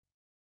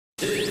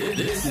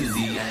This is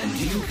the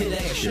Antiu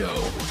Connect Show.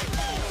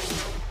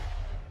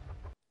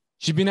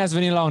 Și bine ați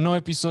venit la un nou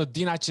episod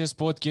din acest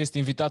podcast.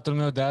 Invitatul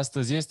meu de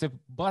astăzi este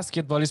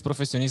basketbalist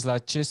profesionist la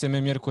CSM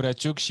Miercurea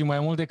Ciuc și mai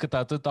mult decât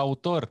atât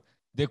autor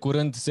de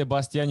curând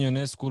Sebastian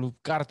Ionescu,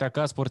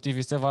 cartea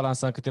Sportivii se va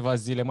lansa în câteva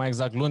zile, mai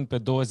exact luni pe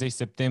 20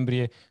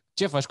 septembrie.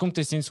 Ce faci? Cum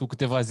te simți cu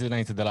câteva zile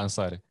înainte de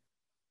lansare?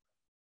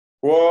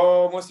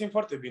 Mă simt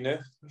foarte bine.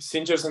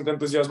 Sincer, sunt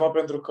entuziasmat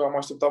pentru că am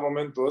așteptat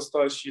momentul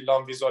ăsta și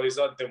l-am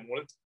vizualizat de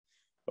mult.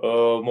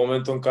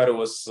 Momentul în care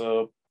o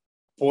să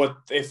pot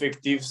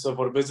efectiv să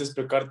vorbesc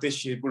despre carte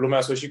și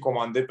lumea să o și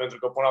comande, pentru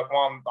că până acum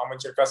am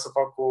încercat să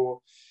fac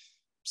o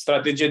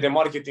strategie de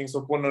marketing, să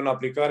o pun în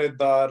aplicare,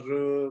 dar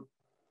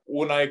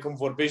una e când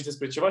vorbești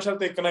despre ceva și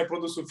alta e când ai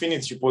produsul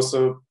finit și poți să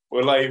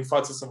îl ai în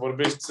față să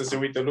vorbești, să se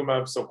uite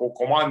lumea, să o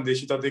comande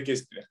și toate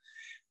chestiile.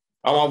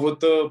 Am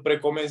avut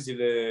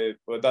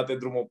precomenzile date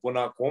drumul până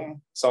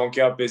acum, s-au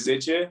încheiat pe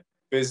 10.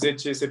 Pe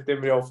 10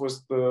 septembrie au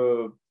fost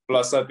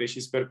plasate și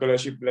sper că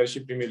le-a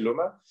și primit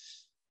lumea.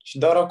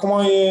 Dar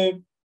acum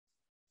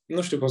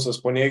nu știu cum să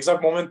spun, e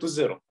exact momentul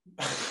zero.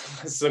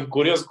 Sunt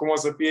curios cum o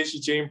să fie și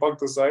ce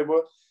impact o să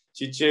aibă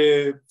și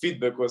ce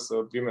feedback o să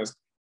primesc.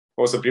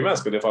 O să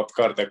primească, de fapt,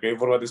 cartea, că e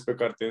vorba despre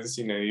carte în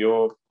sine.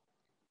 Eu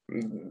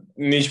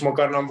nici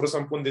măcar n-am vrut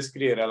să-mi pun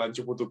descrierea la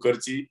începutul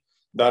cărții,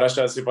 dar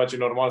așa se face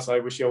normal să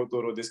aibă și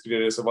autorul o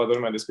descriere, să vadă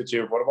lumea despre ce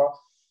e vorba.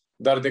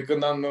 Dar de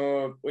când am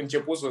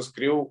început să o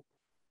scriu,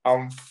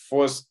 am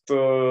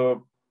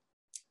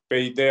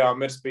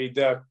mers pe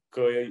ideea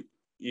că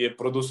e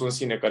produsul în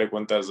sine care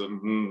contează,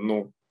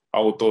 nu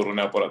autorul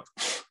neapărat.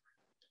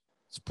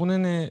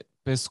 Spune-ne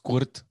pe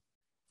scurt,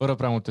 fără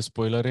prea multe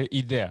spoilere,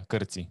 ideea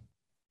cărții.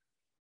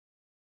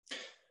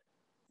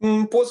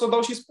 Pot să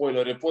dau și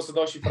spoilere, pot să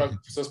dau și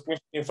să spun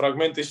și din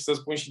fragmente și să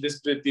spun și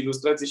despre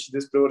ilustrații și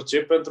despre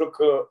orice, pentru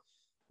că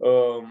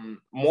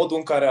modul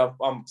în care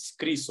am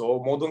scris-o,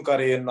 modul în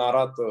care e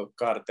narată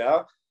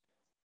cartea,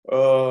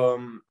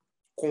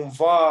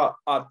 cumva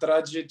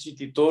atrage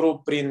cititorul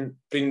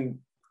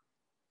prin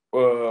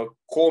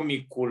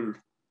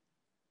comicul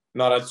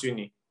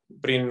narațiunii,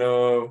 prin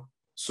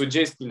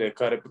sugestiile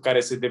care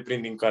se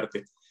deprind din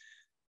carte.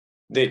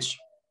 Deci,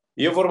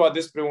 e vorba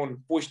despre un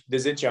puști de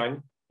 10 ani,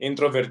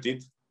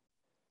 introvertit,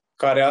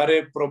 care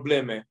are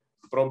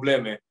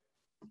probleme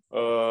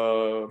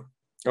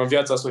în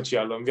viața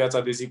socială, în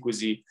viața de zi cu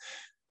zi,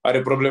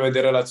 are probleme de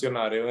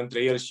relaționare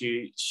între el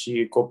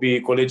și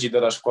colegii de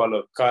la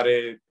școală,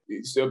 care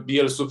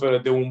el suferă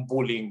de un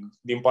bullying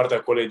din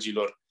partea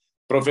colegilor.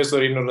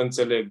 Profesorii nu-l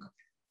înțeleg.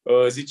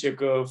 Zice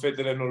că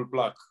fetele nu-l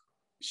plac.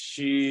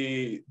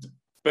 Și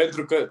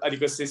pentru că,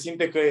 adică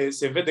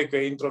se vede că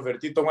e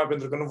introvertit, tocmai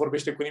pentru că nu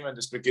vorbește cu nimeni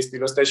despre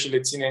chestiile astea și le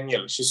ține în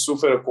el. Și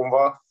suferă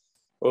cumva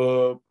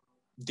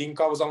din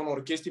cauza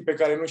unor chestii pe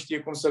care nu știe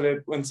cum să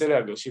le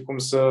înțeleagă și cum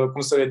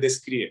să le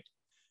descrie.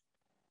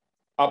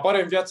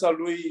 Apare în viața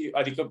lui,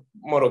 adică,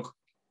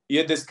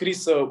 e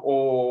descrisă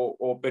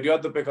o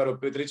perioadă pe care o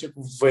petrece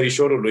cu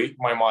verișorul lui,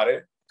 mai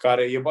mare,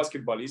 care e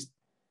basketbalist,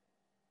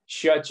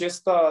 și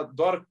acesta,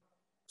 doar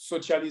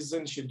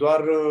socializând și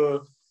doar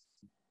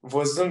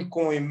văzând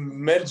cum îi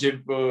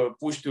merge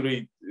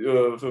puștiului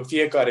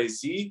fiecare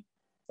zi,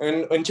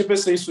 începe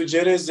să-i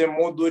sugereze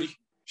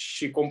moduri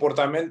și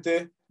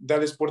comportamente de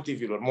ale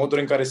sportivilor,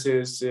 moduri în care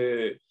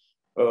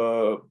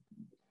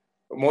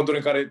moduri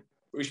în care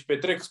își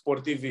petrec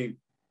sportivii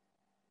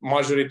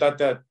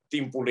majoritatea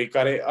timpului,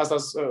 care asta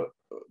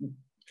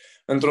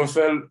într-un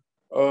fel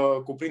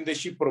cuprinde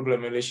și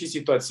problemele, și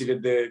situațiile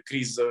de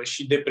criză,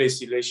 și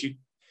depresiile, și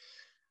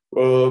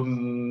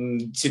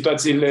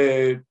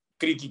situațiile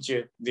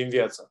critice din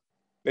viață.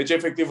 Deci,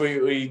 efectiv,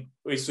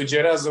 îi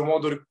sugerează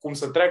moduri cum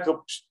să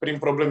treacă prin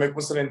probleme, cum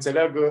să le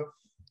înțeleagă,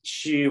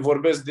 și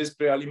vorbesc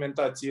despre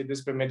alimentație,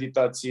 despre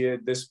meditație,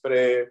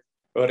 despre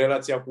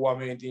relația cu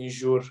oamenii din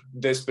jur,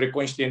 despre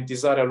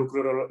conștientizarea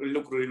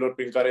lucrurilor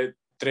prin care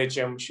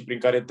trecem și prin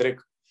care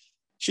trec.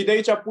 Și de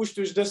aici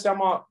puștiul își dă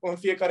seama în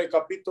fiecare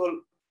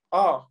capitol,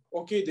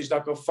 ok, deci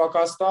dacă fac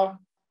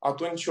asta,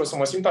 atunci o să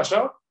mă simt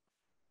așa?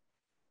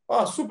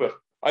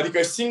 Super!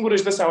 Adică singur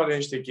își dă seama de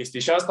niște chestii.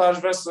 Și asta aș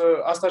vrea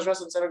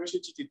să înțeleagă și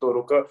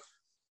cititorul, că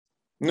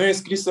nu e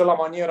scrisă la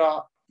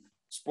maniera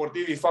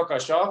sportivii fac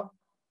așa,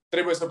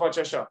 trebuie să faci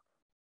așa.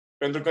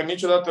 Pentru că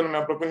niciodată nu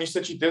mi-a plăcut nici să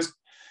citesc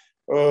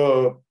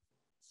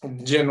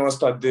genul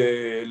ăsta de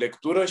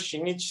lectură și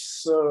nici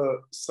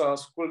să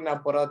ascult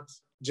neapărat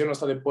genul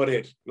ăsta de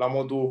păreri, la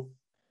modul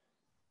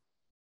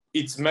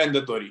it's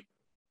mandatory.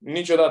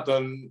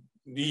 Niciodată,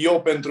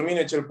 eu pentru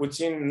mine cel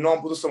puțin, nu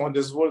am putut să mă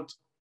dezvolt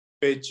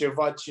pe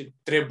ceva ce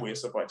trebuie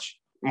să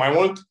faci. Mai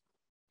mult,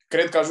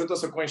 cred că ajută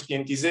să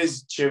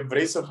conștientizezi ce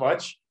vrei să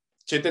faci,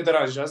 ce te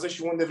deranjează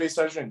și unde vrei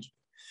să ajungi.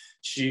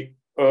 Și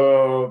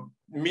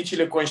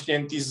micile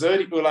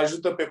conștientizări îl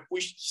ajută pe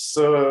puști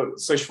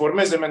să-și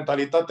formeze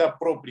mentalitatea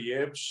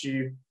proprie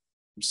și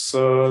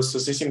să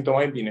se simtă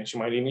mai bine și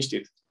mai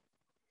liniștit.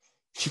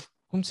 Și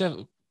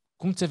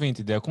cum ți-a venit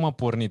ideea? Cum a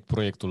pornit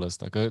proiectul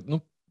ăsta? Că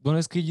nu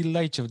bănuiesc că îl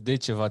ai de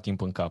ceva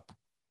timp în cap.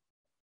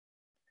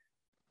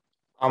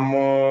 Am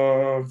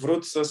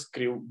vrut să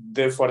scriu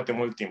de foarte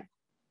mult timp.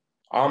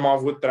 Am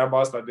avut treaba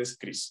asta de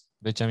scris.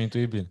 Deci am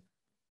intuit bine.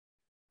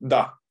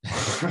 Da.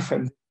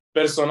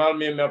 Personal,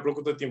 mie mi-a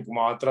plăcut tot timpul.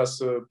 M-a atras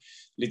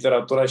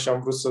literatura și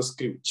am vrut să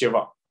scriu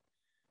ceva.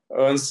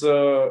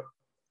 Însă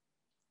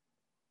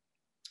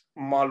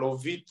m-a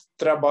lovit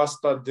treaba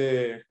asta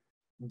de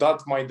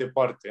dat mai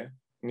departe,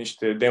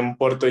 de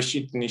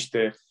împărtășit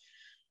niște,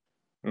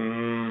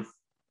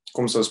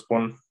 cum să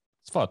spun?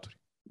 Sfaturi.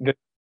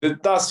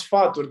 Da,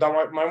 sfaturi,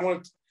 dar mai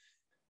mult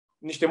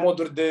niște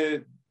moduri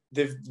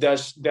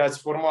de a-ți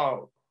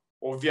forma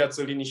o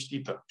viață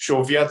liniștită și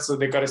o viață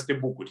de care să te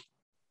bucuri.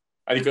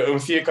 Adică în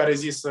fiecare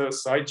zi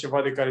să ai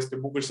ceva de care să te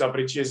bucuri și să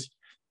apreciezi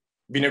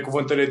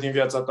binecuvântările din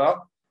viața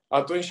ta,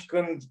 atunci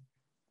când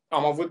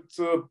am avut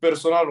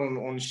personal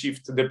un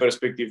shift de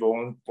perspectivă,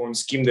 un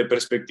schimb de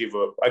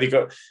perspectivă.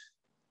 Adică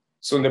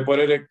sunt de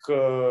părere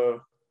că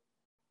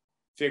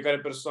fiecare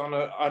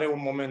persoană are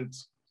un moment,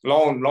 la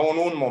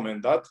un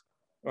moment dat,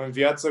 în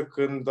viață,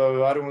 când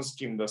are un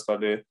schimb de ăsta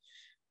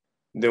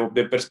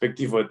de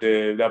perspectivă,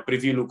 de a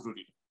privi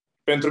lucrurile.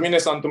 Pentru mine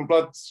s-a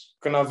întâmplat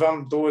când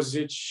aveam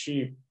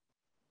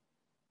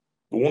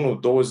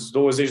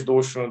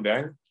 21 de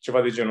ani,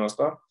 ceva de genul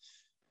ăsta,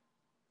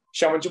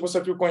 și am început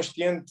să fiu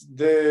conștient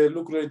de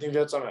lucrurile din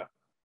viața mea.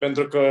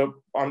 Pentru că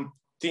am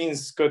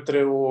tins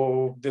către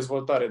o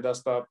dezvoltare de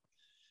asta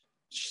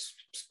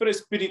spre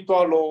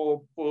spiritual,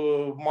 o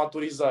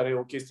maturizare,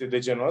 o chestie de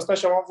genul ăsta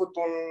și am avut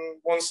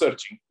un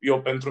searching,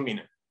 eu pentru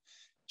mine.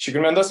 Și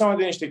când mi-am dat seama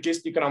de niște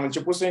chestii, când am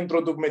început să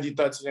introduc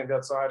meditațiile în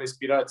viața mea,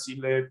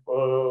 respirațiile,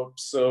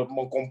 să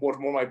mă comport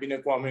mult mai bine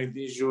cu oamenii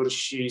din jur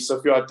și să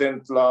fiu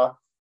atent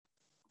la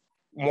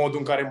modul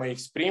în care mă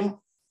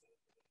exprim,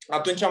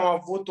 atunci am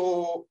avut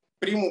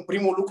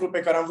primul lucru pe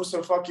care am vrut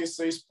să-l fac este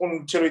să-i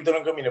spun celui de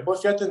lângă mine: bă,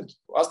 fii atent,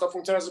 asta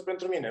funcționează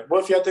pentru mine.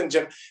 Bă, fii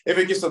atent,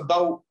 efectiv să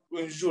dau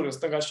în jur, în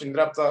stânga și în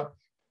dreapta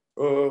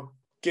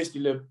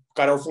chestiile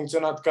care au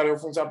funcționat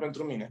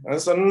pentru mine.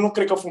 Însă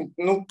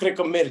nu cred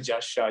că merge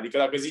așa. Adică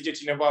dacă zice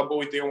cineva: bă,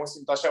 uite, eu mă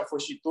simt așa, fă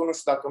și tu, nu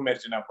știu dacă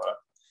merge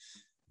neapărat.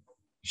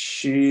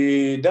 Și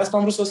de asta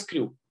am vrut să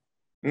scriu.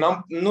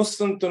 Nu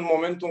sunt în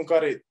momentul în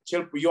care,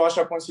 eu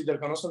așa consider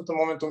că nu sunt în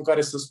momentul în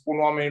care să spun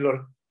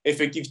oamenilor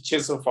efectiv ce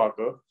să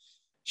facă.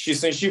 Și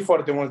sunt și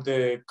foarte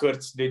multe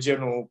cărți de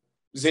genul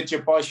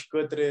 10 pași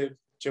către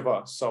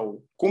ceva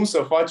sau cum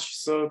să faci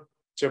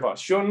ceva.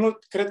 Și eu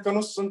cred că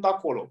nu sunt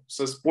acolo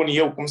să spun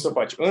eu cum să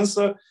faci.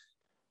 Însă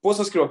pot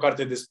să scriu o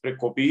carte despre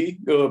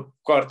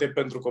carte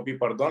pentru copii,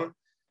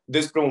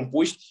 despre un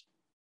puști,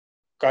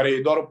 care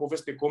e doar o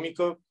poveste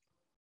comică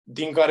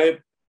din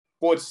care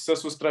poți să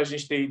sustragi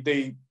niște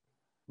idei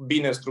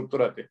bine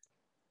structurate.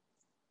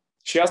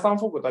 Și asta am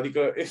făcut.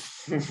 Adică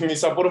mi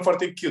s-a părut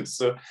foarte cute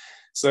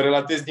să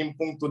relatez din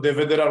punctul de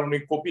vedere al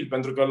unui copil,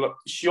 pentru că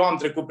și eu am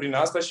trecut prin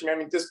asta și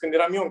mi-amintesc când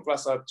eram eu în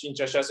clasa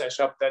 5-a, 6-a,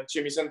 7-a,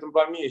 ce mi se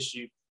întâmpla mie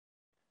și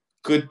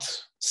cât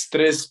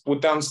stres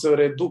puteam să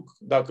reduc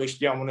dacă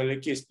știam unele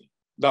chestii.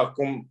 Da,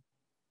 cum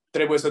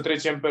trebuie să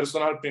trecem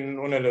personal prin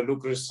unele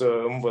lucruri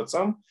să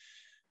învățăm,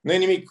 nu e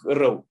nimic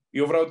rău.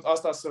 Eu vreau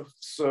asta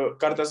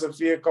cartea să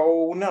fie ca o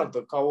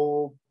unealtă, ca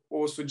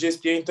o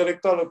sugestie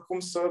intelectuală, cum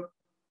să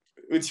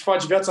îți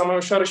faci viața mai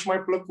ușoară și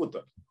mai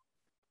plăcută.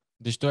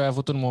 Deci tu ai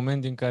avut un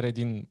moment din care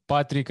din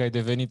Patrick ai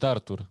devenit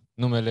Arthur,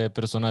 numele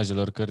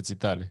personajelor cărții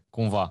tale,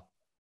 cumva.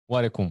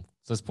 Oarecum,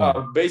 să spunem. Da,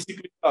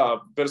 basically,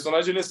 da.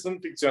 Personajele sunt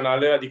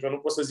ficționale, adică nu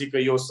pot să zic că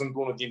eu sunt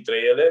unul dintre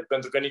ele,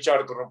 pentru că nici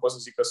Arthur nu pot să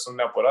zic că sunt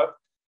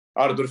neapărat.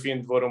 Arthur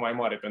fiind vărul mai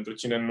mare, pentru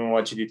cine nu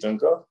a citit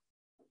încă.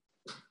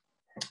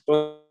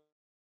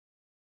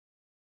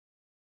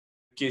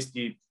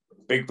 Chestii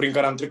prin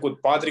care am trecut.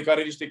 Patrick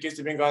are niște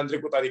chestii prin care am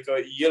trecut, adică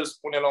el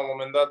spune la un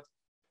moment dat,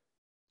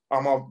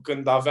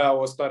 când avea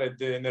o stare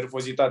de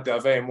nervozitate,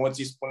 avea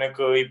emoții, spune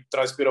că îi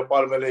transpiră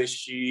palmele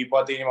și îi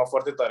bate inima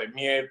foarte tare.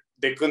 Mie,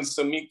 de când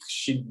sunt mic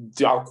și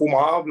de acum,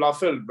 la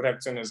fel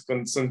reacționez.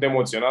 Când sunt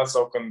emoționat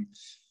sau când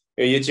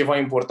e ceva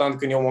important,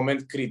 când e un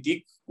moment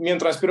critic, mie îmi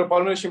transpiră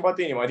palmele și îmi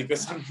bate inima. Adică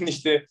sunt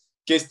niște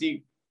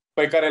chestii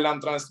pe care le-am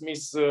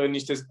transmis,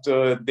 niște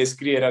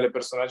descrieri ale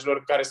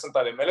personajelor care sunt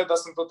ale mele, dar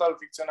sunt total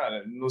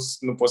ficționale.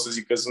 Nu pot să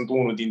zic că sunt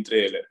unul dintre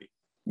ele,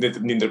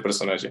 dintre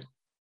personaje.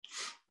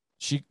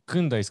 Și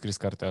când ai scris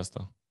cartea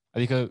asta?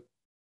 Adică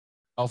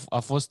a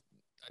fost...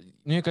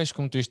 Nu e ca și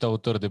cum tu ești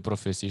autor de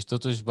profesie, ești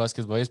totuși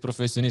basketbalist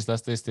profesionist.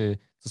 Asta este,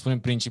 să spunem,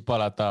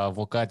 principala ta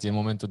vocație în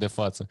momentul de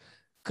față.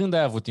 Când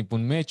ai avut timp?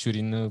 În meciuri,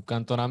 în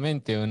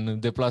cantonamente, în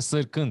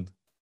deplasări? Când?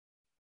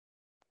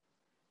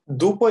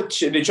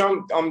 Deci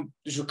am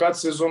jucat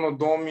sezonul 2019-2020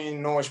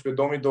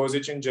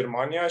 în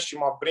Germania și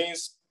m-a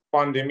prins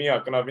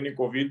pandemia când a venit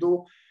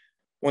COVID-ul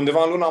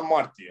undeva în luna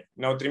martie.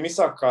 Ne-au trimis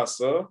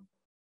acasă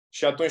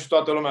și atunci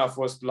toată lumea a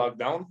fost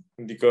lockdown,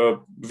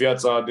 adică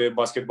viața de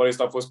basketbalist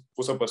a fost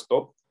pusă pe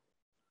stop.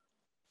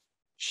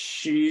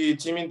 Și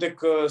țin minte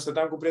că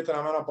stăteam cu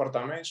prietena mea în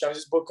apartament și am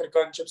zis, bă, cred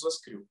că încep să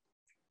scriu.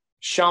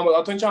 Și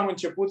atunci am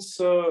început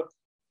să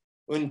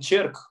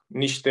încerc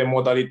niște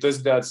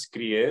modalități de a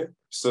scrie,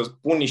 să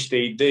pun niște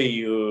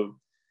idei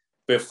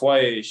pe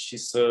foaie și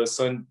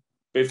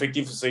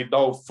efectiv să-i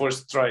dau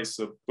first try,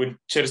 să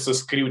încerc să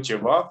scriu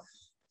ceva.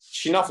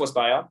 Și n-a fost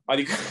aia,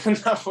 adică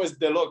n-a fost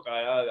deloc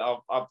aia,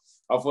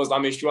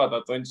 am eșuat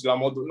atunci, la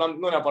modul,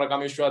 nu neapărat că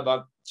am eșuat,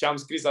 dar ce am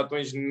scris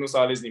atunci nu s-a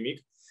ales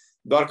nimic,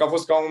 doar că a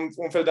fost ca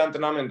un fel de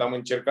antrenament. Am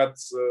încercat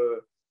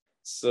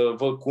să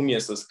văd cum e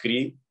să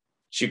scrii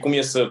și cum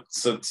e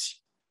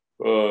să-ți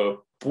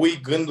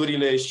pui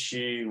gândurile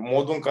și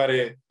modul în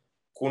care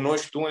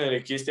cunoști tu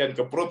unele chestii,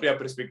 adică propria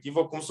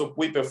perspectivă, cum să o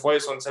pui pe foaie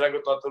să o înțeleagă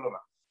toată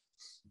lumea.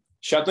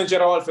 Și atunci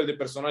erau altfel de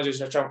personaje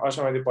și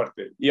așa mai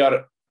departe.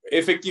 Iar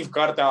efectiv,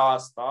 cartea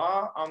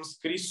asta am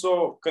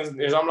scris-o când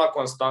eram la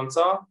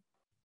Constanța.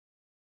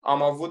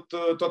 Am avut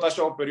tot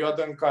așa o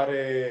perioadă în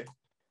care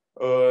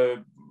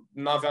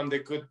n-aveam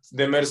decât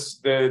de mers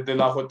de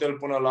la hotel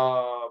până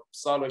la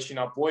sală și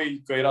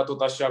înapoi, că era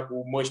tot așa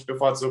cu măști pe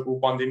față, cu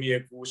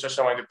pandemie, și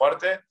așa mai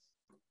departe.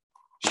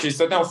 Și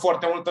stăteam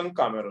foarte mult în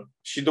cameră.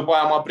 Și după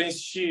aia am aprins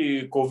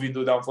și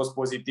COVID-ul, de am fost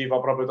pozitiv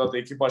aproape toată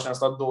echipa și am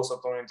stat 2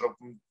 săptămâni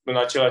în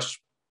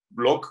același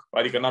loc,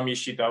 adică n-am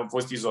ieșit, am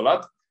fost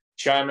izolat.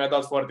 Și aia mi-a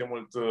dat foarte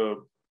mult,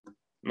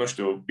 nu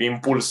știu,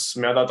 impuls.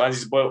 Am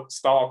zis,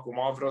 stau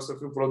acum, vreau să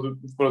fiu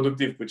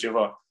productiv cu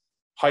ceva.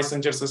 Hai să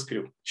încerc să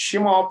scriu. Și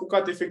m-am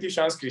apucat efectiv și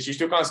am scris. Și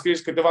știu că am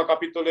scris câteva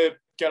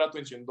capitole chiar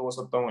atunci, în 2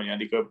 săptămâni.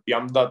 Adică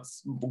i-am dat,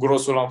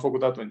 grosul l-am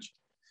făcut atunci.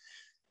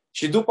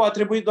 Și după a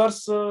trebuit doar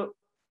să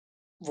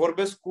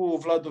vorbesc cu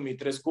Vlad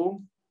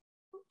Dumitrescu.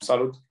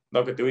 Salut,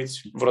 dacă te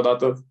uiți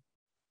vreodată.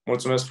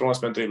 Mulțumesc frumos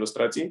pentru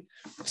ilustrații.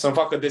 Să-mi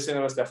facă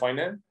desenele astea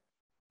faine.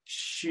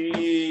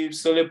 Și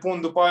să le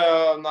pun după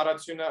aia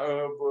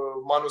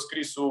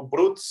manuscrisul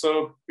brut, să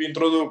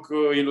introduc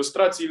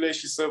ilustrațiile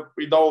și să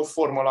îi dau o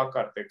formă la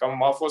carte.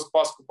 Cam a fost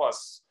pas cu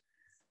pas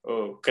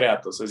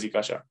creată, să zic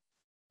așa.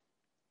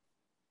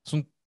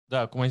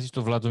 Da, cum ai zis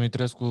tu, Vlad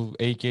Dumitrescu,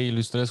 a.k.a.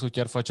 Ilustrescu,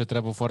 chiar face o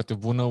treabă foarte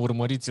bună.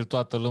 Urmăriți-l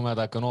toată lumea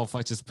dacă nu o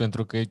faceți,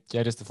 pentru că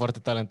chiar este foarte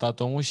talentat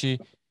omul.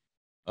 Și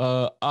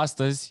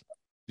astăzi,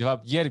 de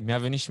fapt ieri mi-a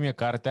venit și mie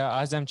cartea,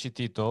 azi am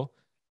citit-o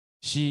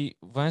și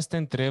voiam să te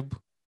întreb,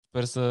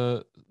 sper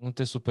să nu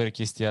te superi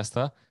chestia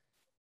asta.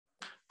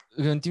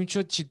 În timp ce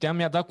o citeam,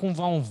 mi-a dat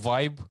cumva un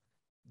vibe,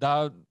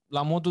 dar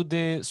la modul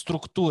de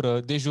structură,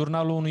 de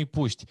jurnalul unui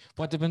puști.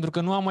 Poate pentru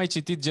că nu am mai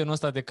citit genul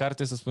ăsta de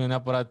carte, să spunem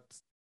neapărat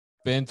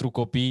pentru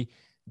copii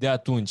de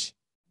atunci.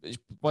 Deci,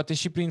 poate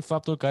și prin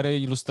faptul că are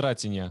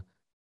ilustrații în ea.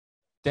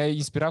 Te-a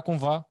inspirat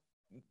cumva?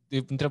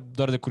 Întreb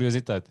doar de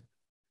curiozitate.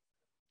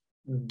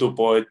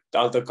 După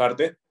altă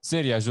carte?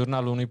 Seria,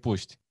 jurnalul unui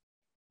puști.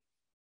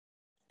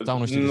 Sau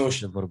nu știu despre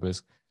ce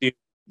vorbesc.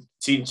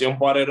 Sincer, îmi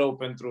pare rău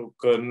pentru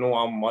că nu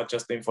am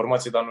această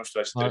informație, dar nu știu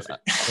la ce te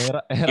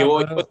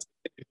referi.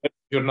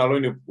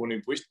 Jurnalul unui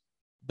puști?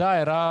 Da,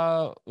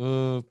 era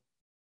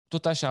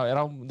tot așa.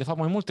 Erau, de fapt,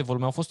 mai multe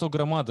volume. Au fost o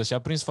grămadă și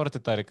a prins foarte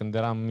tare când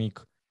eram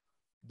mic.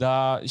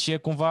 Da, și e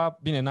cumva,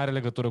 bine, n-are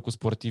legătură cu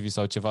Sportivii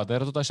sau ceva, dar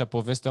era tot așa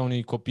povestea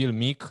unui copil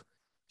mic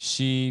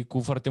și cu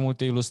foarte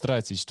multe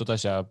ilustrații și tot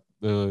așa,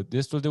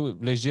 destul de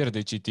lejer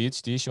de citit,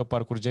 știi, și o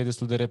parcurgeai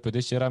destul de repede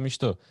și era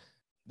mișto.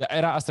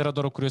 Asta era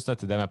doar o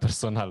curiozitate de-a mea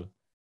personală.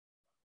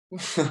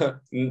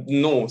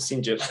 Nu,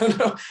 sincer.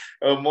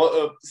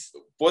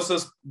 Pot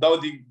să dau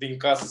din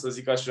casă, să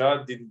zic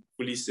așa, din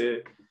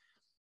culise.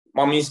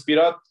 M-am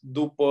inspirat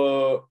după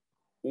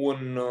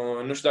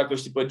nu știu dacă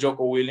știi pe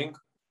Jocko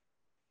Willing,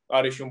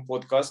 are și un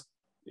podcast.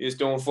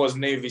 Este un fost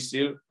Navy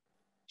SEAL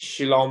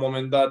și la un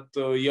moment dat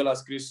el a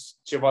scris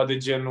ceva de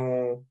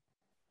genul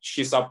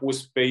și s-a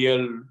pus pe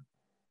el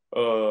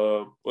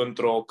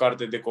într-o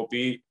carte de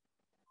copii.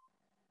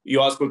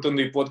 Eu,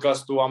 ascultându-i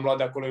podcastul, am luat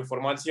de acolo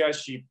informația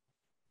și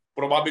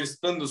probabil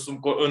stând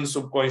în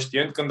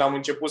subconștient, când am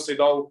început să-i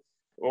dau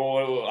o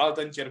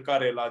altă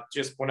încercare la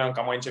ce spuneam, că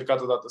am mai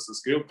încercat odată să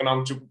scriu, când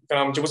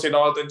am început să-i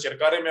dau o altă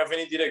încercare, mi-a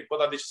venit direct.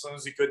 Dar de ce să nu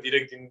zic eu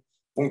direct din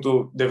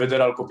punctul de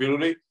vedere al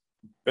copilului?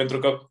 Pentru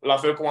că, la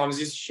fel cum am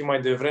zis și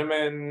mai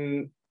devreme,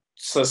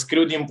 să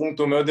scriu din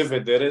punctul meu de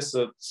vedere,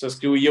 să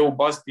scriu eu,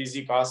 Basti,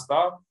 zic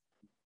asta,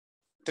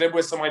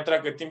 trebuie să mai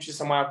treacă timp și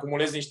să mai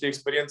acumulez niște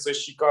experiență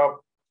și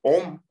ca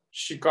om,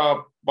 și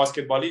ca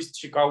basketbalist,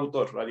 și ca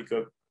autor.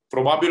 Adică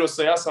probabil o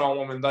să iasă la un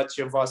moment dat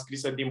ceva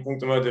scrisă din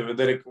punctul meu de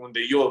vedere unde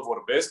eu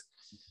vorbesc,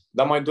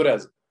 dar mai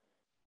durează.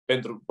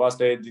 Pentru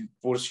asta e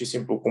pur și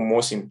simplu cum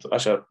o simt,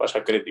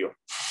 așa cred eu.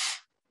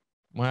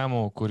 Mai am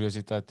o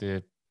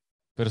curiozitate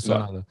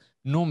personală. Da.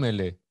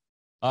 Numele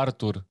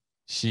Artur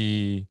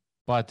și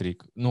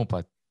Patrick,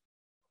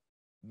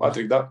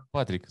 Patrick, da?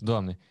 Patrick,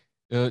 Doamne.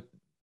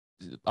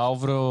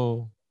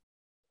 Au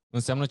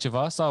înseamnă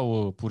ceva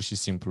sau pur și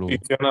simplu?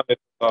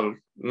 Ficționale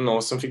total. Nu,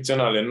 sunt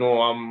ficționale.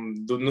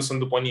 Nu sunt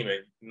după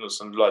nimeni. Nu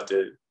sunt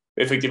luate.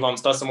 Efectiv, am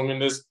stat să mă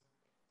gândesc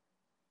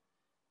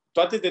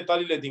toate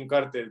detaliile din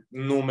carte,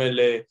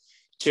 numele,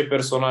 ce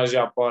personaje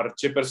apar,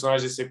 ce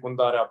personaje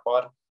secundare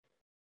apar.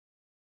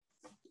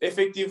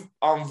 Efectiv,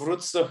 am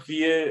vrut să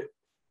fie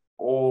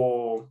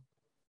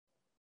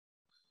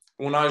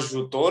un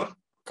ajutor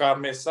ca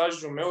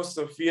mesajul meu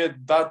să fie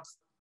dat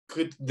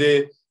cât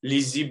de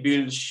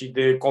lizibil și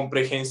de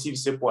comprehensiv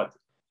se poate.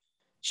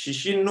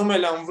 Și în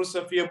numele am vrut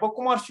să fie,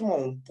 cum ar fi,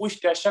 un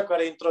puște așa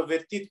care e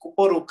introvertit, cu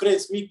părul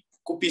creț, mic,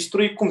 cu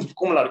pistrui,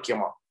 cum l-ar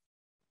chema?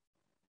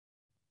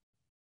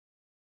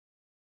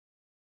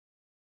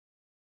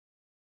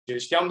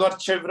 Știam doar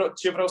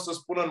ce vreau să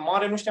spun în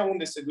mare, nu știam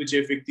unde se duce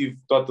efectiv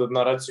toată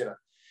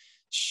narațiunea.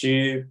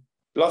 Și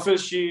la fel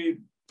și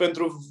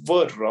pentru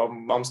văr,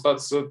 am stat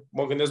să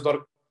mă gândesc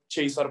doar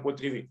ce i s-ar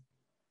potrivi.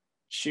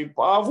 Și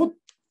a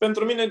avut,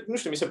 pentru mine, nu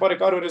știu, mi se pare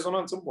că are o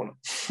rezonanță bună.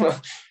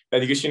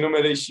 Adică și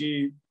numele,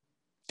 și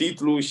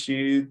titlul,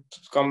 și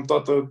cam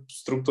toată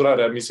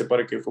structurarea mi se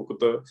pare că e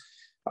făcută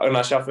în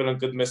așa fel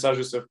încât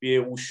mesajul să fie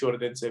ușor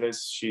de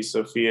înțeles și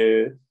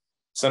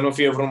să nu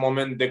fie vreun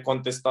moment de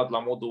contestat la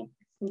modul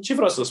ce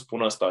vreau să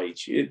spun asta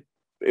aici?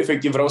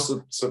 Efectiv vreau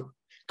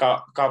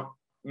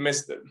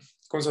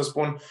cum să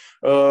spun,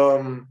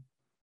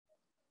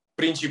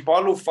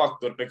 principalul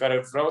factor pe care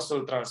vreau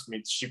să-l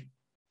transmit și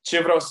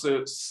ce vreau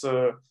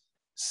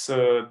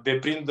să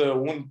deprindă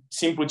un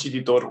simplu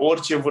cititor,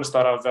 orice vârstă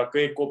ar avea, că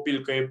e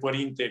copil, că e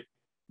părinte,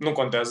 nu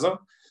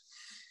contează,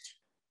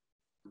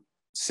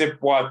 se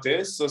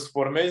poate să-ți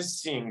formezi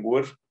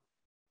singur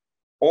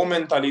o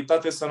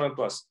mentalitate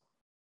sănătoasă.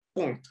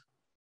 Punct.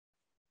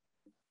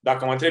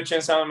 Dacă mă întreb ce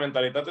înseamnă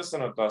mentalitate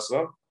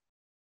sănătoasă,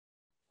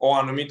 o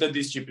anumită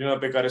disciplină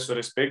pe care să o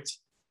respecti,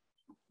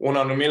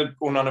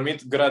 un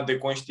anumit grad de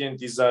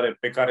conștientizare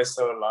pe care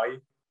să îl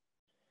ai,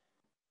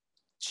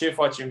 ce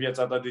faci în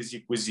viața ta de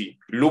zi cu zi,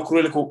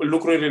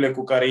 lucrurile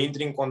cu care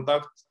intri în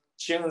contact,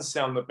 ce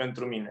înseamnă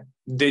pentru mine,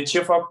 de ce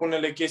fac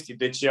unele chestii,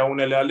 de ce iau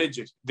unele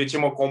alegeri, de ce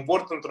mă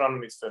comport într-un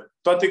anumit fel.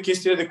 Toate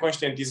chestiile de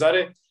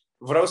conștientizare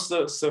vreau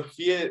să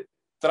fie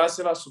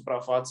trase la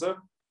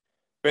suprafață,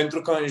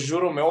 pentru că în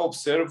jurul meu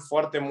observ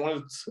foarte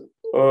mult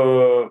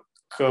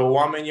că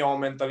oamenii au o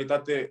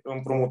mentalitate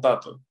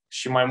împrumutată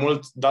și mai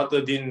mult dată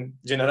din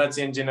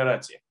generație în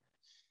generație.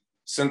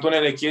 Sunt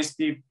unele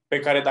chestii pe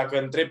care dacă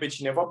întrebi pe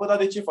cineva, dar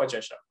de ce faci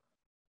așa?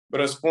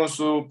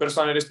 Răspunsul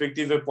persoanei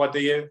respective poate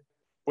e,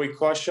 păi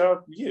că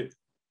așa e,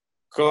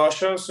 că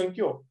așa sunt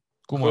eu,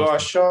 că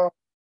așa,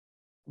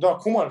 da,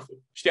 cum ar fi?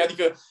 Știi,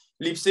 adică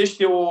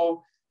lipsește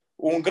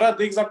un grad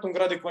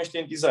de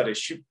conștientizare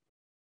și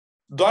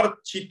doar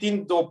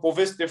citind o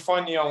poveste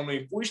funny a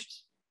unui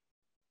puști,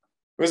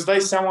 îți dai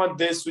seama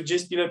de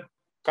sugestiile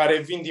care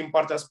vin din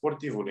partea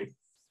sportivului.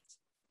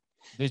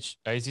 Deci,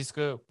 ai zis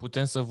că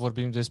putem să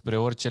vorbim despre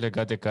orice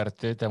legat de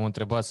carte. Te-am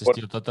întrebat să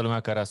știe toată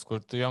lumea care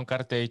ascultă. Eu am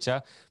carte aici.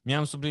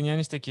 Mi-am subliniat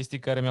niște chestii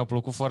care mi-au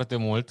plăcut foarte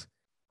mult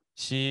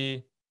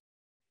și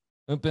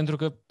pentru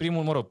că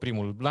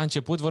primul, la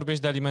început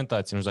vorbești de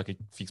alimentație, nu știu dacă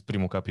e fix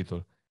primul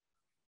capitol.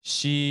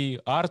 Și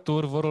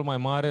Arthur, vărul mai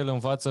mare, îl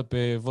învață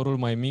pe vărul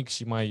mai mic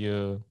și mai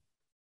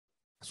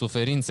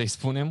suferint, să-i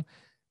spunem,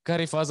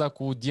 care e faza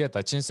cu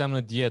dieta, ce înseamnă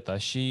dieta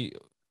și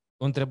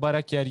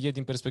întrebarea chiar e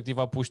din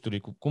perspectiva puștului,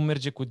 cum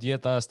merge cu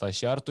dieta asta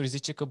și Arthur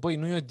zice că, băi,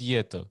 nu e o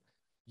dietă.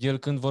 El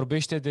când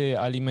vorbește de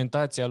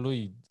alimentația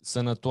lui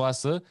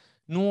sănătoasă,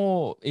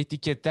 nu o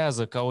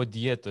etichetează ca o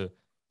dietă,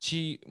 ci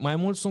mai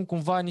mult sunt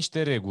cumva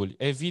niște reguli.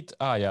 Evit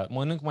aia,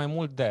 mănânc mai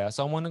mult de aia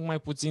sau mănânc mai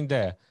puțin de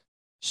aia.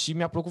 Și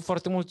mi-a plăcut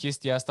foarte mult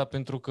chestia asta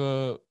pentru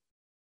că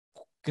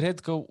cred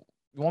că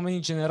oamenii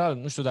în general,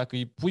 nu știu, dacă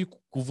îi pui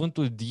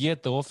cuvântul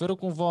dietă, oferă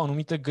cumva o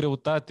anumită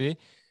greutate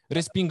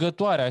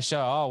respingătoare,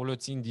 așa, aoleu,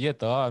 țin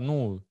dietă,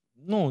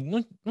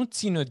 nu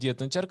ține o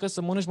dietă, încearcă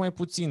să mănânci mai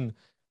puțin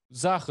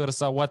zahăr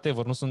sau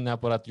whatever, nu sunt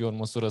neapărat eu în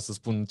măsură să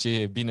spun ce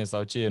e bine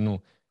sau ce e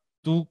nu.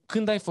 Tu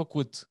când ai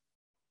făcut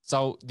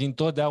sau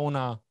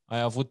dintotdeauna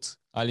ai avut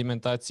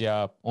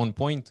alimentația on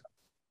point?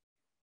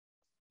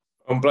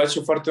 Îmi place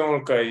foarte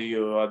mult că ai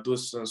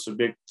adus în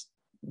subiect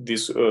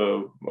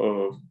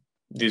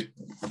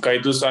că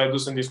ai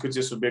adus în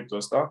discuție subiectul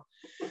ăsta,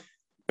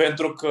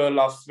 pentru că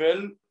la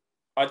fel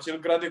acel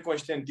grad de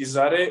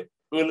conștientizare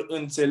îl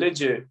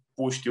înțelege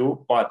puștiu,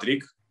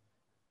 Patrick,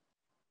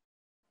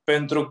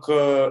 pentru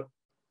că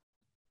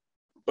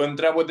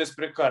întreabă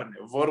despre carne.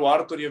 Vărul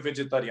Arthur e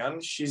vegetarian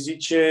și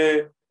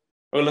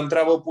îl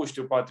întreabă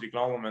puștiu, Patrick,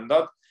 la un moment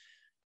dat,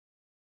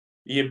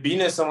 e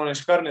bine să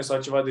mănânci carne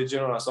sau ceva de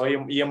genul ăla? Sau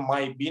e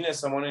mai bine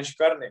să mănânci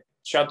carne?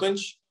 Și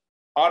atunci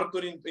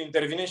Arthur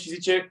intervine și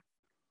zice,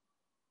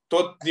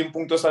 tot din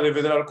punctul ăsta de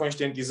vedere al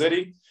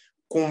conștientizării,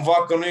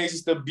 cumva că nu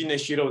există bine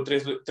și rău.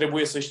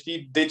 Trebuie să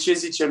știi de ce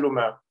zice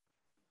lumea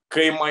că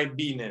e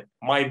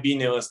mai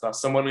bine ăsta,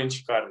 să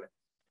mănânci carne.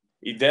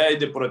 Ideea e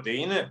de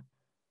proteine?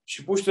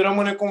 Și puștiu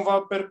rămâne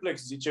cumva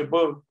perplex. Zice,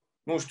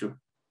 nu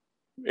știu,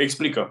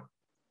 explică.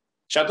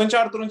 Și atunci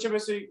Arthur începe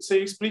să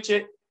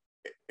explice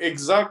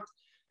exact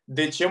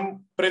de ce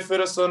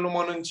preferă să nu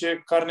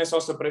mănânce carne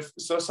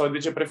sau de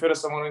ce preferă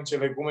să mănânce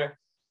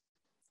legume.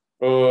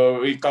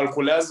 Îi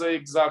calculează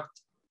exact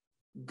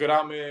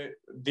grame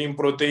din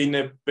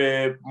proteine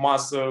pe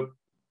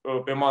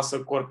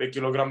masă corp, pe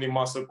kilogram din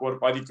masă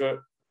corp.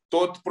 Adică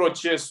tot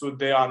procesul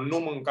de a nu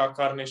mânca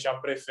carne și a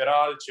prefera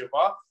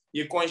altceva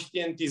e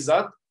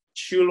conștientizat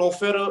și îl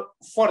oferă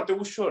foarte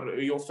ușor.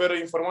 Îi oferă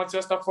informația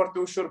asta foarte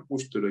ușor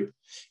puștiului.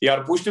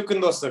 Iar puștiul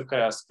când o să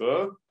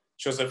crească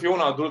și o să fie un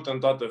adult în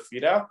toată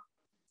firea,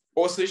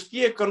 o să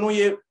știe că nu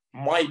e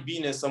mai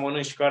bine să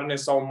mănânci carne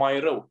sau mai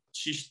rău,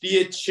 ci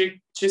știe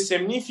ce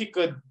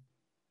semnifică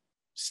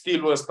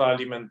stilul ăsta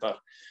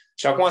alimentar.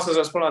 Și acum să-ți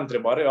răspund la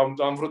întrebare,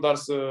 am vrut doar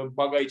să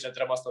bag aici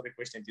treaba asta de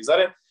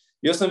conștientizare.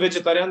 Eu sunt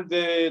vegetarian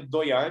de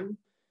 2 ani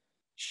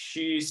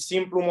și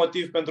simplu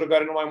motiv pentru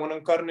care nu mai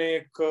mănânc carne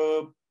e că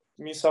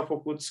mi s-a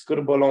făcut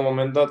scârbă la un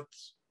moment dat.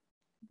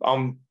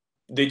 Am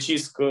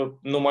decis că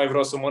nu mai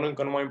vreau să mănânc,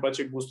 că nu mai îmi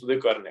place gustul de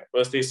carne.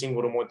 Ăsta e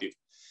singurul motiv.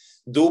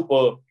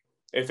 După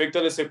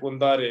efectele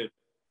secundare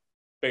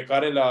pe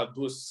care le-a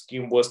adus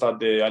schimbul ăsta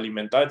de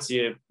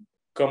alimentație,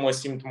 că mă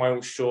simt mai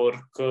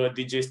ușor, că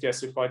digestia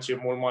se face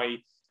mult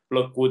mai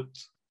plăcut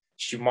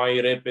și mai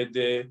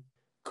repede,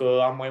 că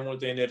am mai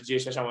multă energie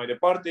și așa mai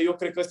departe, eu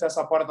cred că astea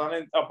sunt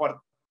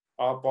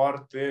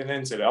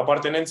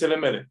apartenențele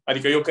mele.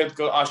 Adică eu cred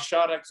că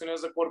așa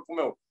reacționează corpul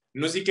meu.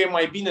 Nu zic că e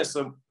mai bine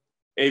să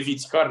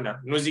eviți carnea,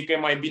 nu zic că e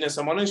mai bine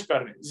să mănânci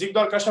carne, zic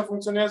doar că așa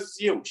funcționează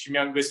eu și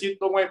mi-am găsit,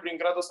 tocmai prin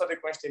gradul ăsta de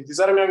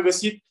conștientizare, mi-am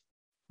găsit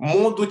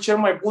modul cel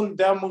mai bun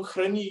de a mă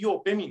hrăni eu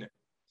pe mine.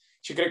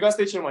 Și cred că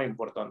asta e cel mai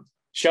important.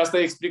 Și asta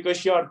explică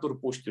și Artur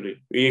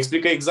Puștiului. Îi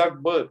explică exact,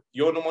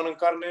 eu nu mănânc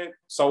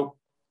carne sau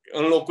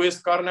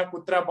înlocuiesc carnea cu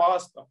treaba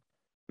asta.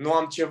 Nu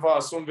am ceva,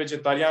 sunt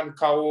vegetarian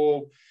ca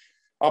o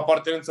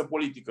apartenență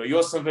politică.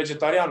 Eu sunt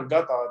vegetarian,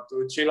 gata,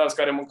 ceilalți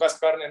care mâncați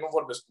carne nu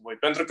vorbesc cu voi.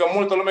 Pentru că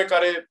multă lume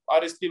care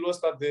are stilul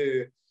ăsta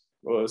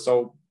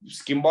sau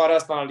schimbarea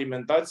asta în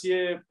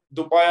alimentație,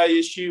 după aia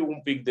e și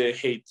un pic de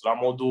hate, la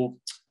modul,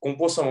 cum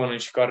poți să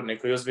mănânci carne,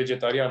 că eu sunt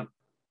vegetarian.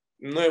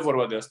 Nu e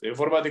vorba de asta, e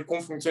vorba de cum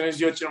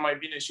funcționez eu cel mai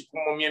bine și cum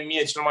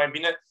mie cel mai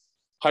bine.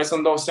 Hai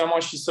să-mi dau seama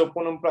și să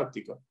pun în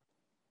practică.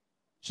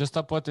 Și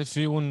ăsta poate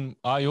fi un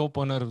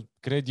eye-opener,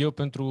 cred eu,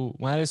 pentru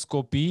mai ales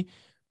copii,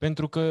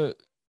 pentru că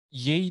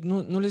ei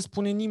nu le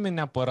spune nimeni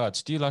neapărat,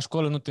 știi? La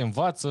școală nu te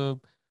învață,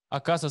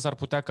 acasă s-ar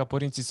putea ca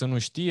părinții să nu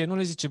știe, nu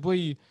le zice,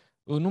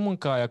 nu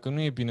mânca aia, că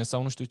nu e bine,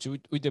 sau nu știu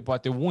ce. Uite,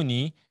 poate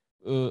unii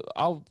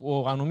au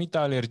o anumită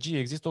alergie,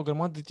 există o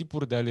grămadă de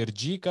tipuri de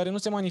alergii care nu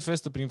se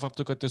manifestă prin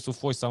faptul că te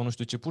sufoci sau nu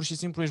știu ce, pur și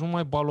simplu ești mult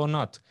mai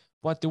balonat.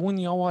 Poate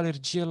unii au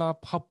alergie la,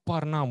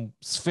 habar n-am,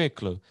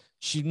 sfeclă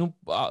și nu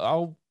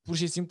au pur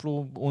și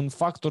simplu un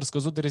factor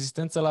scăzut de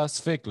rezistență la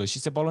sfeclă și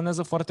se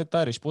balonează foarte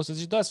tare și poți să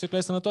zici, da, sfecla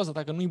e sănătoasă,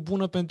 dacă nu e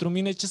bună pentru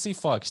mine, ce să-i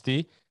fac,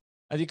 știi?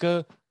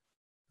 Adică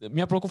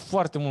mi-a plăcut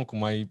foarte mult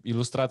cum ai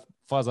ilustrat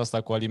faza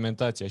asta cu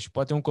alimentația și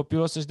poate un copil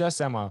o să-și dea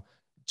seama,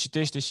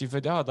 citește și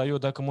vede, dar eu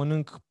dacă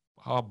mănânc,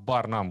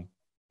 habar n-am,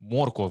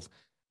 morcov,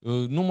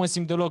 nu mă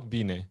simt deloc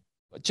bine.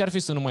 Ce-ar fi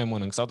să nu mai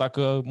mănânc? Sau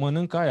dacă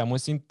mănânc aia, mă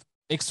simt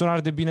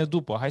extraordinar de bine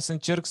după. Hai să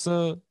încerc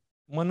să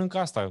mănânc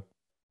asta.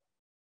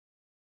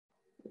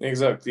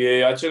 Exact.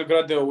 E acel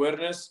grad de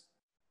awareness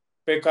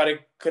pe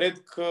care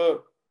cred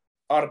că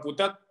ar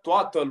putea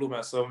toată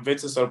lumea să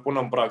învețe să-l pună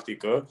în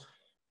practică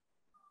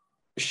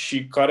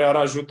și care ar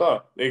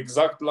ajuta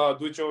exact la a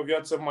duce o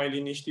viață mai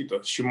liniștită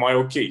și mai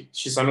ok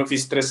și să nu fii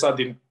stresat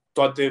din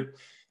toate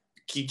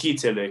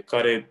chichițele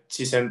care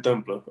ți se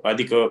întâmplă.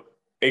 Adică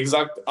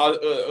exact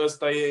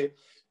ăsta e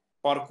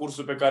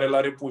parcursul pe care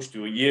l-are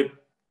Puștiu.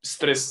 E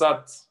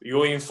stresat, e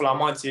o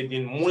inflamație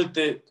din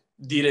multe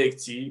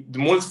direcții,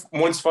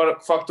 mulți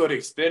factori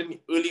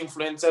externi îl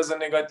influențează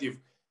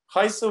negativ.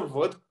 Hai să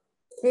văd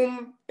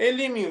cum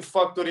elimin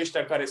factorii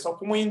ăștia sau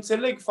cum îi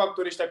înțeleg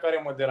factorii ăștia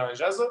care mă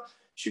deranjează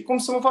și cum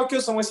să mă fac eu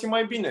să mă simt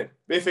mai bine.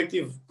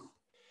 Efectiv.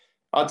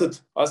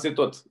 Atât. Asta e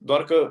tot.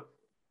 Doar că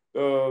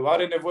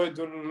are nevoie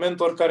de un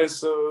mentor care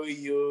să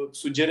îi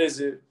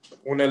sugereze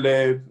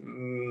unele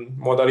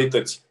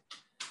modalități.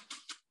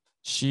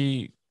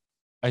 Și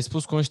ai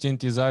spus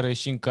conștientizare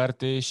și în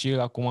carte și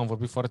acum am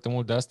vorbit foarte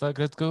mult de asta.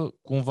 Cred că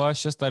cumva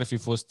și ăsta ar fi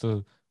fost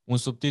un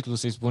subtitlu,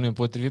 să-i spunem,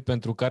 potrivit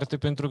pentru carte,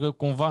 pentru că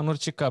cumva în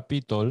orice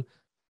capitol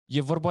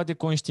e vorba de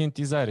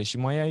conștientizare. Și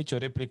mai e aici o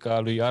replică a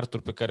lui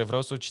Artur pe care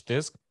vreau să o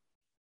citesc.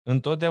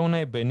 Întotdeauna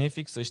e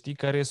benefic să știi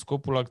care e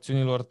scopul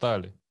acțiunilor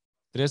tale.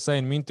 Trebuie să ai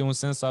în minte un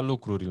sens al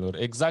lucrurilor.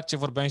 Exact ce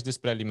vorbeam și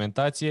despre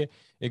alimentație,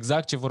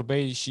 exact ce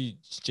vorbeai și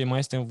ce mai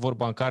este în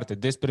vorba în carte,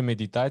 despre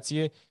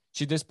meditație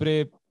și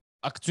despre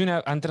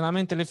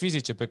antrenamentele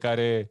fizice pe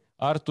care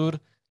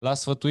Artur l-a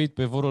sfătuit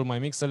pe vorul mai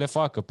mic să le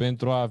facă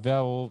pentru a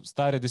avea o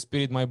stare de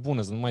spirit mai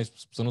bună,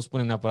 să nu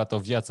spunem neapărat o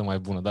viață mai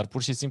bună, dar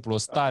pur și simplu o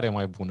stare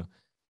mai bună.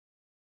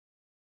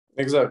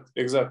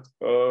 Exact.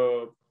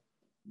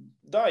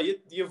 Da,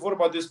 e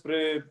vorba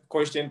despre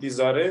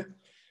conștientizare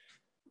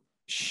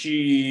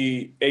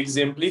și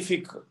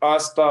exemplific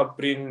asta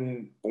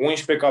prin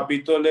 11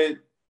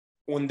 capitole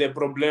unde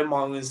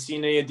problema în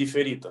sine e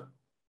diferită.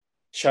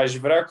 Și aș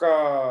vrea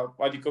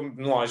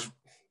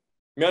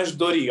mi-aș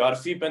dori, ar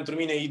fi pentru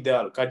mine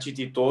ideal ca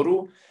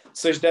cititorul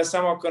să-și dea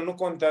seama că nu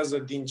contează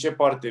din ce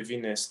parte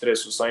vine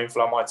stresul sau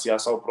inflamația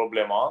sau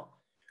problema,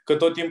 că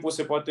tot timpul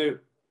se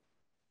poate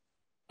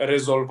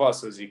rezolva,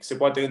 să zic, se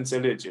poate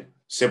înțelege.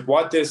 Se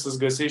poate să-ți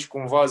găsești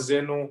cumva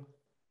zenul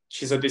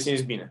și să te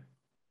simți bine.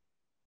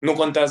 Nu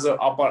contează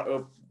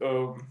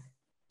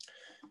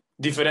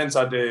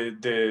diferența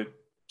de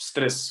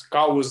stres,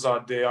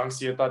 cauza de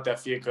anxietatea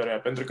fiecăruia,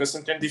 pentru că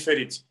suntem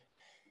diferiți.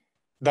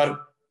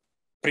 Dar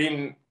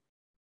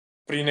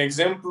prin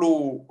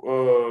exemplu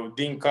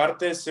din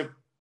carte se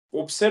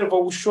observă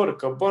ușor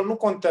că, nu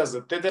contează,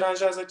 te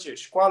deranjează ce?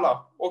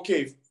 Școala, ok,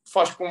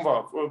 faci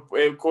cumva,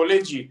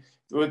 colegii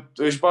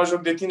își bagi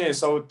joc de tine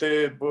sau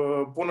te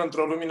pun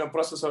într-o lumină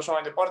proastă sau așa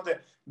mai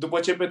departe, după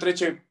ce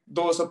petrece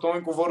 2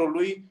 săptămâni cu vorul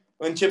lui,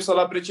 încep să-l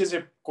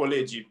aprecieze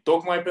colegii,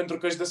 tocmai pentru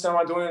că își dă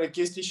seama de unele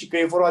chestii și că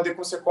e vorba de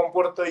cum se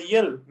comportă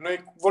el, nu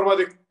e vorba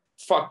de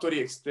factorii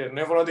externi, nu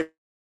e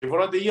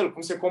vorba de el,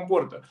 cum se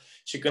comportă.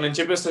 Și când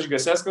începe să-și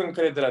găsească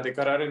încrederea de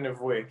care are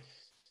nevoie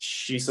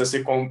și să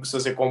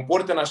se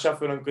comporte în așa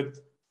fel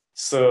încât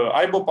să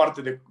aibă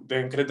parte de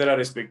încrederea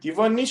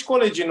respectivă, nici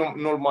colegii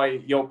nu-l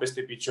mai iau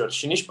peste picior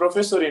și nici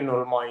profesorii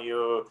nu-l mai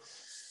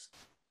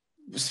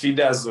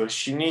sfidează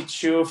și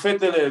nici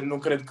fetele nu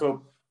cred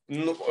că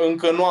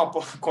încă nu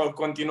apă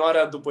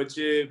continuarea după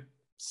ce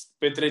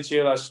petrece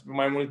el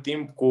mai mult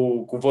timp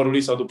cu vorul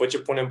lui sau după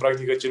ce pune în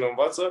practică ce îl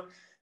învață,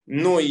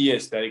 nu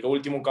este. Adică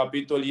ultimul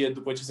capitol e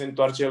după ce se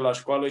întoarce la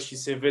școală și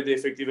se vede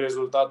efectiv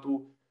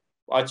rezultatul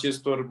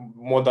acestor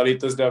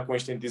modalități de a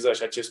conștientiza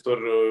și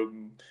acestor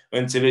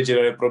înțelegeri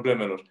ale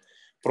problemelor.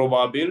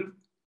 Probabil,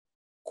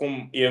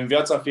 cum e în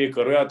viața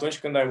fiecăruia, atunci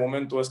când ai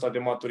momentul ăsta de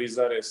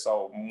maturizare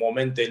sau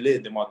momentele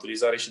de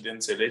maturizare și de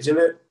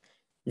înțelegere,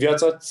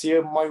 viața ți e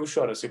mai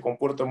ușoară, se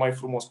comportă mai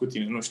frumos cu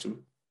tine, nu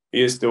știu.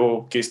 Este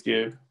o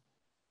chestie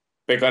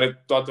pe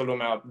care toată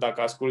lumea,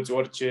 dacă asculți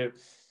orice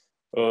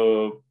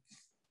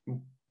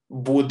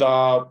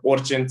Buddha,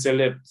 orice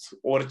înțelept,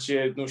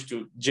 orice, nu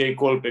știu, J.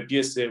 Cole pe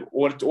piese,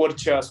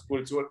 orice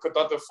asculți, că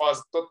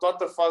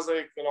toată faza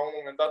e că la un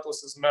moment dat o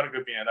să-ți meargă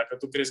bine. Dacă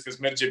tu crezi că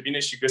îți merge bine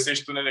și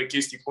găsești unele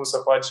chestii cum să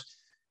faci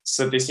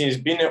să te simți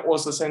bine, o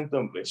să se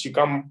întâmple. Și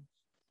cam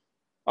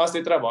asta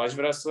e treaba. Aș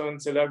vrea să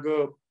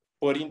înțeleagă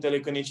părintele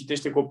când îi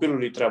citește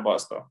copilului treaba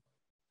asta.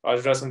 Aș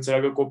vrea să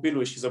înțeleagă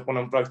copilul și să pună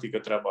în practică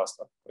treaba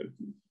asta.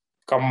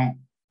 Cam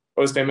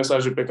ăsta e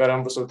mesajul pe care am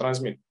vrut să-l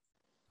transmit.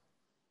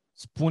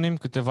 Spune-mi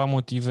câteva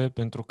motive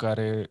pentru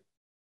care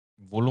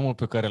volumul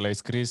pe care l-ai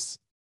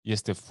scris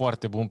este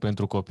foarte bun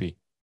pentru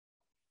copii.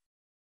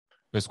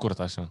 Pe scurt,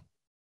 așa.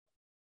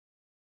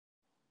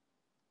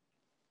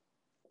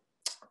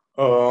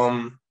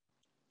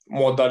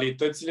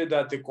 Modalitățile de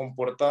a te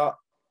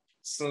comporta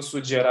sunt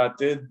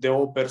sugerate de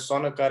o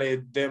persoană care e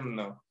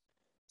demnă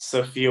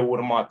să fie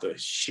urmată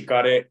și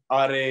care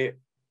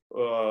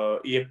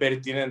e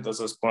pertinentă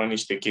să spună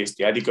niște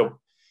chestii.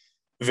 Adică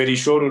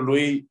verișorul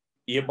lui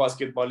e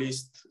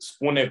baschetbalist,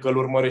 spune că îl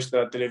urmărește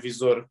la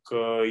televizor,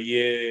 că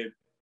e,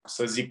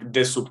 să zic,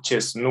 de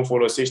succes. Nu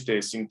folosește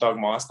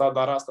sintagma asta,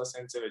 dar asta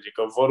se înțelege.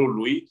 Că vărul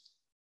lui,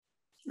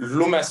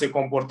 lumea se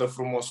comportă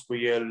frumos cu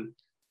el,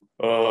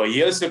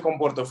 el se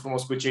comportă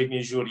frumos cu cei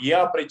din jur, e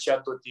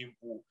apreciat tot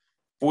timpul.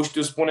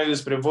 Puștiu spune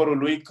despre vărul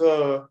lui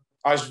că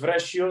aș vrea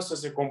și eu să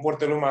se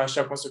comporte lumea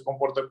așa cum se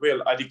comportă cu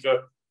el.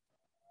 Adică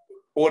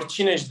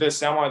oricine își dă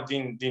seama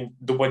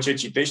după ce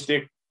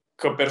citește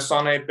că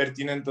persoana e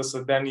pertinentă să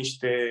dea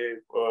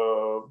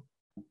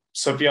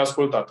să fie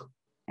ascultată.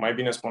 Mai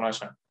bine spun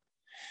așa.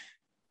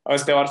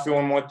 Asta ar fi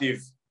un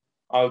motiv.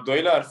 Al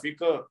doilea ar fi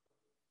că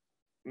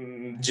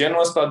genul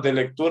ăsta de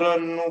lectură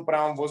nu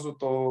prea am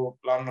văzut-o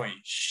la noi.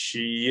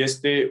 Și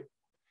este,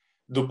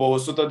 după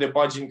 100 de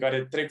pagini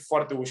care trec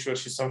foarte ușor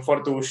și sunt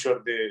foarte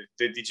ușor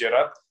de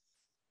digerat,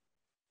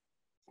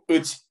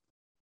 îți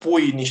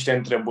pui niște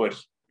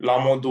întrebări. La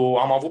modul,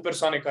 am avut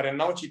persoane care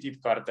n-au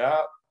citit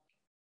cartea,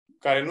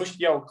 care nu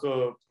știau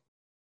că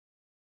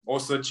o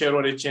să cer o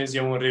recenzie,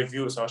 un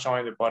review sau așa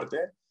mai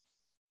departe.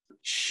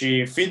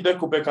 Și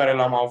feedback-ul pe care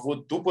l-am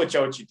avut după ce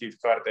au citit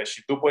cartea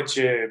și după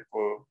ce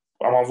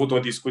am avut o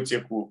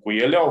discuție cu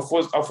ele,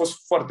 a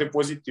fost foarte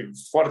pozitiv,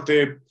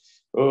 foarte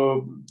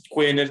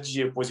cu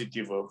energie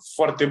pozitivă,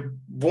 foarte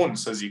bun,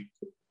 să zic.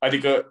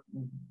 Adică,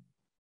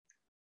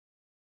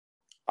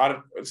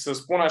 să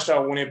spun așa,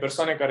 unei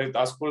persoane care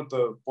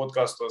ascultă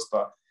podcastul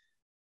ăsta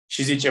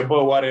și zice,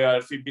 oare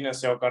ar fi bine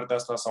să iau cartea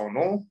asta sau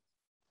nu?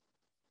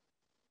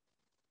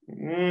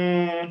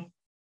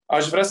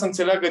 Aș vrea să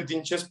înțeleagă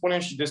din ce spunem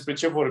și despre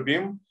ce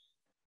vorbim,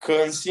 că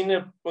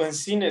în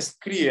sine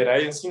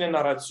scrierea, în sine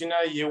narațiunea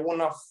e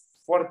una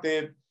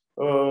foarte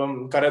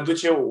care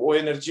aduce o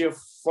energie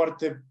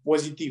foarte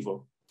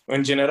pozitivă,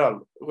 în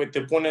general.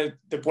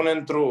 Te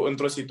pune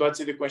într-o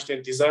situație de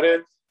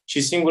conștientizare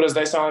și singur îți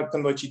dai seama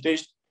când o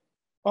citești,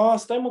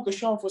 stai mă, că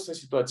și eu am fost în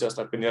situația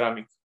asta când eram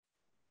mic.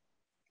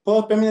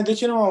 Pe mine de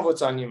ce nu m-a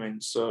învățat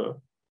nimeni să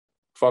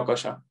fac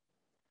așa?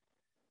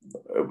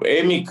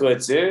 Emi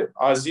Cățe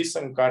a zis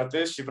în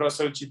carte, și vreau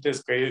să-l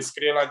citesc, că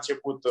scrie la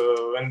început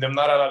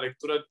îndemnarea la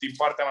lectură din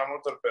partea mai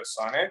multor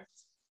persoane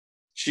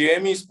și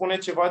Emi spune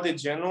ceva de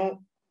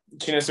genul,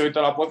 cine se uită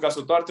la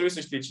podcastul tău ar trebui să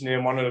știe cine e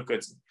Emanuel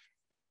Cățe.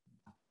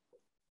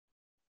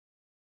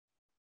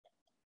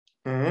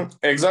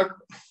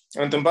 Exact.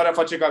 Întâmplarea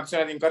face ca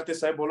acțiunea din carte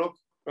să aibă loc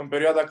în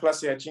perioada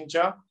clasei a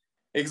 5-a,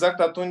 exact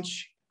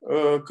atunci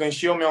când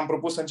și eu mi-am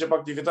propus să încep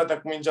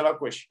activitatea cu mingea la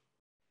coș.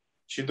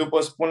 și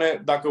după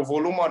spune, dacă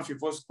volumul ar fi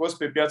fost scos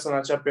pe piață în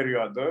acea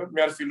perioadă,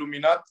 mi-ar fi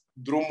luminat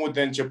drumul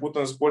de început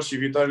în sport și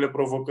viitoarele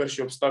provocări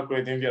și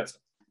obstacole din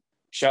viață.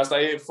 Și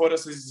asta e fără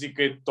să zic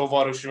că e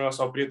tovarășul meu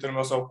sau prietenul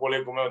meu sau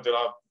colegul meu de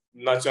la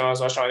național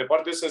sau așa mai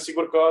departe, sunt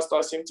sigur că asta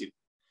a simțit.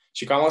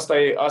 Și cam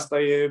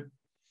asta e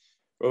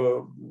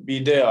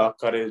ideea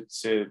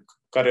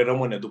care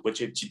rămâne după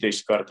ce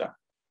citești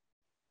cartea.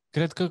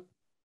 Cred că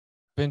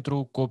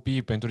pentru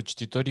copii, pentru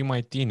cititorii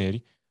mai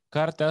tineri,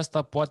 cartea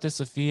asta poate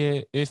să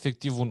fie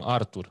efectiv un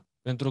Arthur.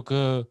 Pentru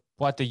că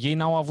poate ei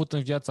n-au avut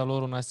în viața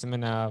lor un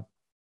asemenea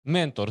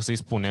mentor, să-i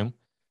spunem,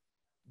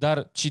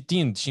 dar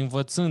citind și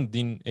învățând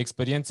din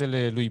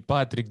experiențele lui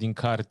Patrick din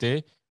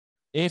carte,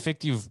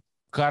 efectiv,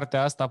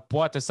 cartea asta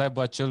poate să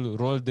aibă acel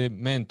rol de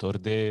mentor,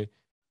 de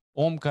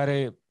om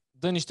care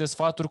dă niște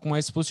sfaturi, cum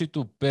ai spus și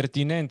tu,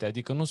 pertinente,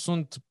 adică nu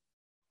sunt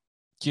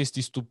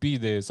chestii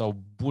stupide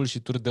sau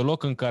bullshit-uri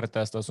deloc în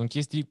cartea asta, sunt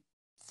chestii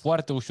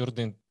foarte ușor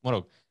de,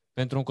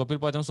 pentru un copil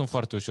poate nu sunt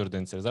foarte ușor de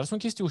înțeles, dar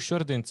sunt chestii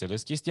ușor de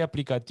înțeles, chestii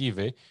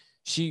aplicative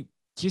și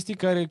chestii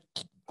care,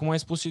 cum ai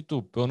spus și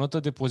tu, pe o notă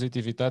de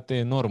pozitivitate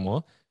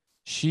enormă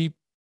și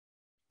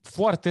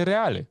foarte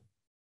reale.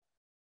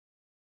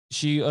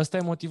 Și ăsta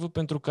e motivul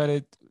pentru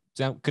care,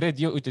 cred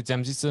eu, uite,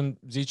 ți-am zis să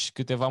zici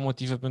câteva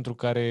motive pentru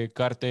care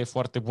cartea e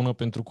foarte bună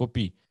pentru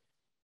copii.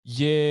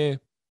 E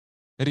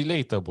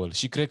relatable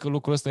și cred că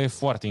lucrul ăsta e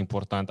foarte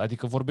important.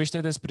 Adică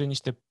vorbește despre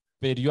niște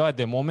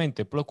perioade,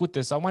 momente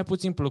plăcute sau mai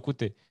puțin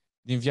plăcute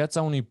din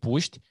viața unui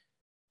puști,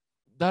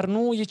 dar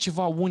nu e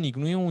ceva unic,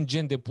 nu e un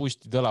gen de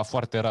puști de la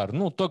foarte rar.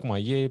 Nu,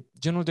 tocmai, e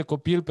genul de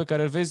copil pe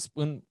care îl vezi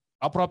în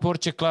aproape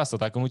orice clasă,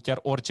 dacă nu chiar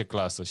orice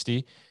clasă,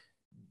 știi?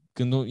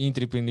 Când nu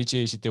intri prin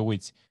licee și te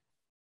uiți.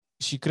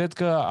 Și cred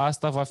că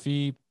asta va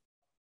fi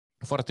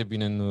foarte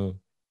bine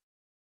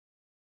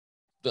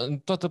în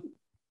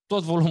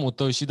tot volumul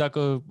tău și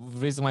dacă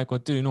vrei să mai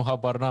continui, nu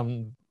habar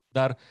n-am,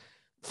 dar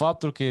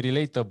faptul că e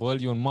relatable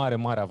e un mare,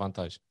 mare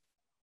avantaj.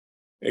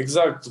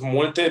 Exact.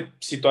 Multe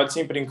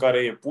situații prin care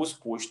e pus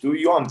puștiu,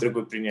 eu am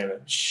trecut prin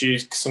ele și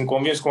sunt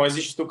convins, cum ai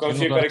zis și tu, că în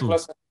fiecare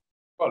clasă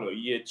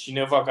e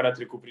cineva care a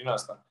trecut prin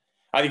asta.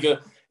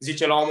 Adică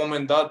zice la un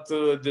moment dat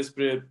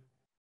despre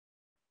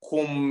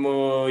cum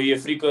e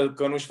frică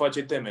că nu-și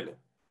face temele.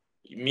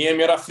 Mie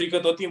mi-era frică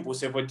tot timpul.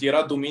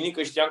 Era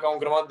duminică, știam că am o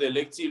grămadă de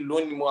lecții,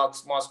 luni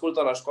mă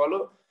ascultă la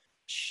școală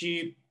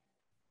și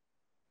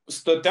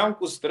stăteam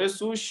cu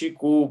stresul și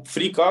cu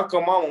frica că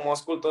mamă, mă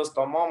ascultă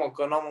ăsta, mamă,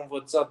 că n-am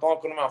învățat, mamă,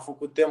 că nu mi-a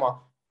făcut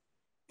tema.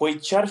 Păi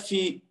ce-ar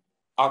fi,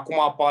 acum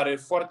apare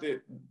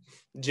foarte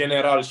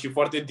general și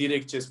foarte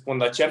direct ce spun,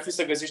 dar ce-ar fi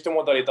să găsești o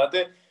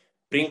modalitate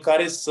prin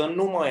care să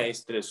nu mai ai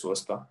stresul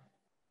ăsta?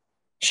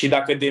 Și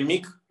dacă de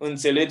mic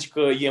înțelegi că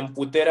e în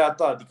puterea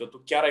ta, adică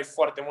tu chiar ai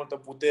foarte multă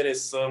putere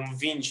să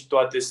învingi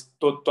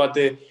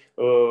toate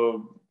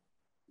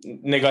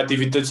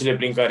negativitățile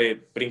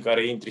prin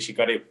care intri și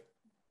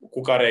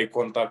cu care ai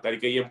contact.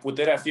 Adică e în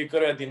puterea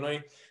fiecăruia din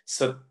noi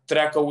să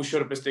treacă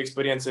ușor peste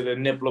experiențele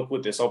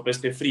neplăcute sau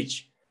peste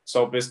frici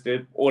sau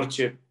peste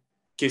orice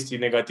chestii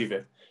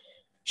negative.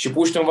 Și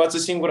puștii învață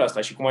singur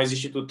asta. Și cum ai zis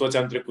și tu, toți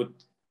am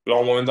trecut la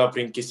un moment dat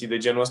prin chestii de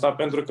genul ăsta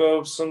pentru că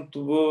sunt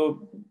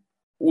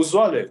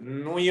uzuale.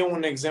 Nu e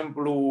un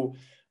exemplu,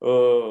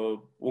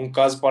 un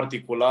caz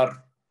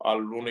particular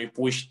al unui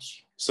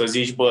puști să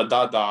zici, bă,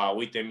 da,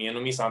 uite, mie nu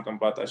mi s-a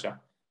întâmplat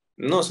așa.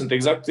 Nu, sunt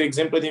exact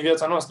exemple din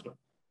viața noastră.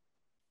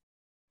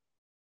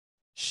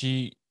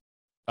 Și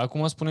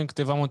acum spunem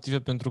câteva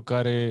motive pentru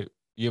care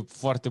e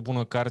foarte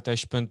bună cartea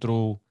și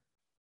pentru,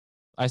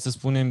 hai să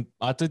spunem,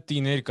 atât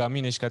tineri ca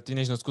mine și ca tine,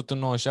 ești născut în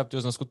 97,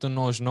 eu sunt născut în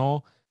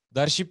 99,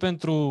 dar și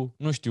pentru,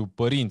 nu știu,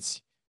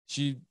 părinți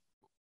și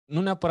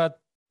nu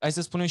neapărat, hai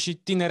să spunem, și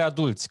tineri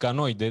adulți, ca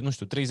noi, de, nu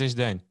știu, 30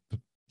 de ani.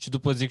 Și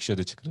după zic și eu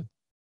de ce cred.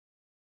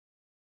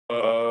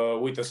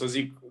 Uite, să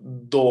zic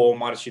două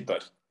mari și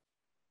tari.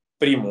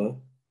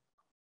 Primul,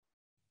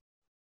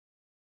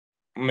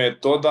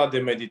 metoda de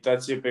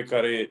meditație pe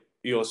care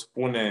i-o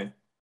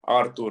spune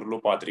Arthur lui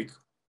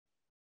Patrick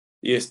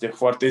este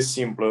foarte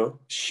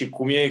simplă și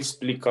cum e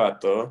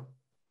explicată,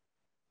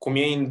 cum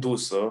e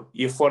indusă,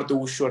 e foarte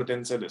ușor de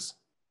înțeles.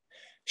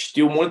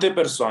 Știu multe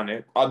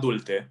persoane,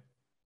 adulte,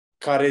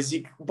 care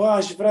zic, bă,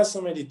 aș vrea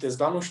să meditez,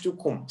 dar nu știu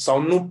cum,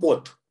 sau nu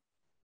pot.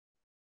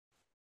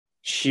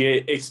 Și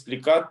e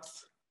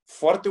explicat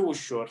foarte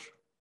ușor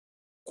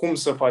cum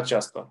să faci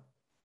asta.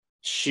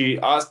 Și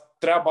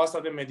treaba asta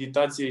de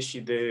meditație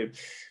și de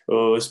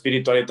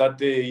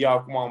spiritualitate ia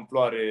acum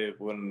amploare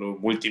în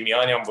ultimii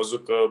ani. Am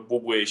văzut că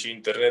bubuie și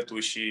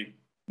internetul și,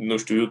 nu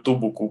știu,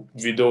 YouTube-ul cu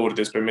videouri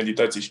despre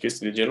meditație și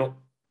chestii de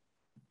genul.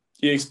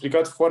 E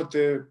explicat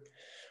foarte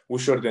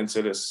ușor de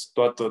înțeles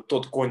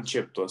tot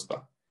conceptul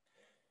ăsta.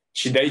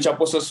 Și de aici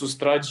poți să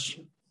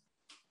sustragi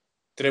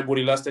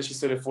treburile astea și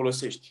să le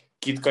folosești.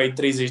 Chit că ai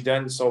 30 de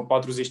ani sau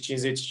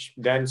 40-50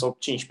 de ani sau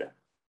 15.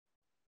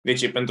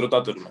 Deci e pentru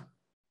toată lumea.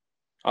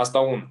 Asta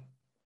 1.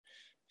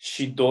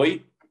 Și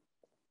 2,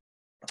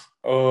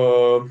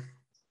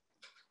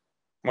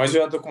 mai zi o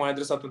dată cum ai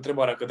adresat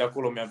întrebarea, că de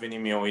acolo mi-a venit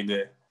mie o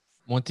idee.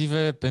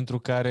 Motive pentru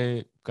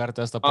care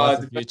cartea asta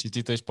poate să fie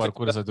citită și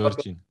parcursă de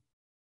oricine.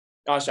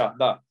 Așa,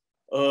 da.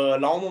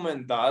 La un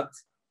moment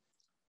dat,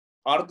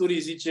 Arthur îi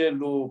zice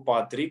lui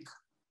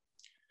Patrick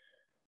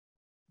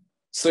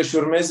să-și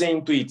urmeze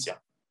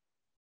intuiția.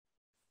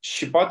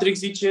 Și Patrick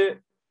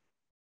zice,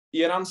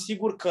 eram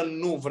sigur că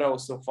nu vreau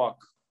să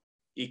fac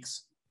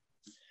X.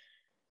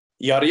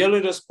 Iar el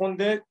îi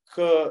răspunde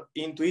că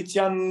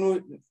intuiția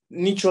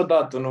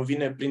niciodată nu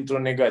vine printr-o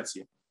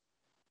negație.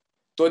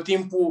 Tot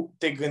timpul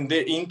te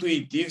gândești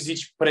intuitiv,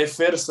 zici,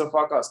 prefer să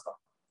fac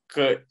asta.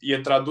 Că e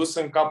tradus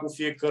în capul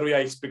fiecăruia,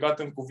 explicat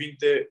în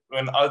cuvinte,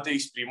 în alte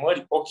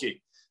exprimări, ok.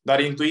 Dar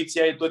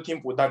intuiția e tot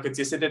timpul. Dacă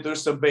ți-e sete, te duci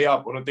să bei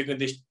apă. Nu te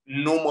gândești,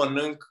 nu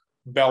mănânc,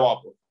 beau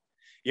apă.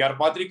 Iar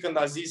Patrick, când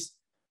a zis,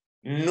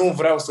 nu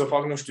vreau să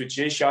fac nu știu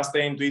ce și asta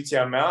e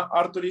intuiția mea,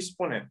 Arthur îi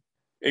spune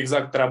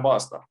exact treaba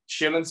asta.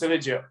 Și el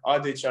înțelege,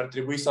 deci ar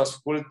trebui să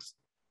ascult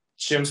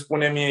ce îmi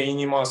spune mie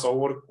inima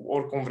sau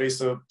oricum vrei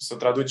să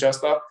traduci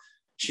asta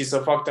și să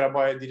fac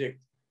treaba aia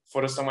direct,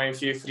 fără să mai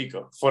fie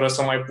frică, fără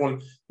să mai pun,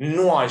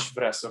 nu aș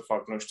vrea să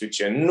fac nu știu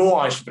ce, nu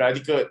aș vrea,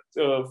 adică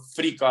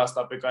frica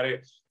asta pe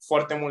care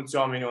foarte mulți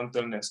oameni o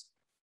întâlnesc.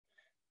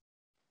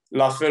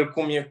 La fel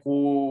cum e cu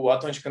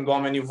atunci când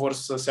oamenii vor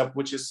să se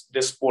apuce de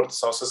sport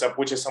sau să se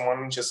apuce să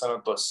mănânce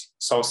sănătos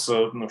sau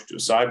să, nu știu,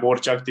 să aibă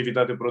orice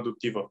activitate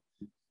productivă.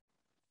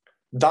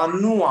 Dar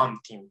nu am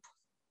timp.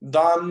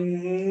 Dar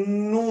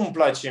nu îmi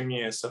place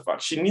mie să fac.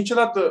 Și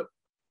niciodată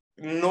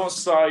nu o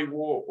să ai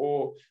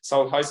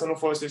sau hai să nu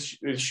folosesc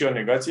și eu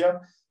negația,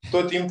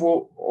 tot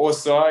timpul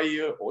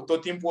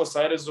o să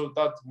ai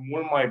rezultat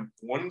mult mai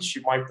bun și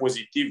mai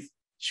pozitiv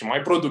și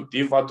mai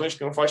productiv atunci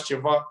când faci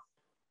ceva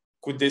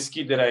cu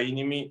deschiderea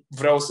inimii,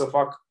 vreau să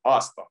fac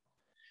asta.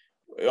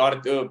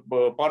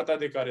 Partea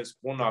de care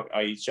spun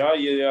aici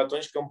e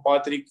atunci când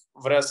Patrick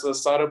vrea să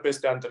sară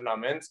peste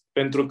antrenament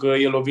pentru că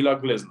e lovit la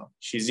gleznă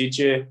și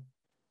zice,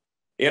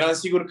 eram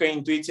sigur că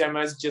intuiția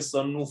mea zice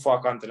să nu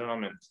fac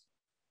antrenament.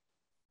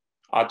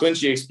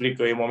 Atunci îi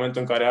explică, e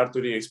momentul în care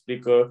Arthur îi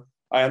explică,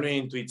 aia nu e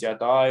intuiția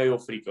ta, aia e o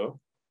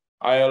frică,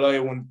 aia e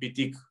un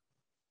pitic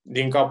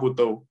din capul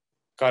tău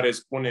care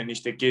spune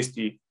niște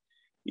chestii,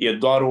 e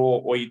doar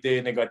o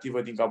idee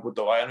negativă din capul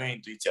tău, aia nu e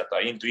intuiția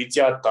ta.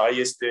 Intuiția ta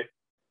este,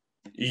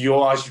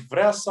 eu aș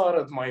vrea să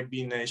arăt mai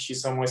bine și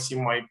să mă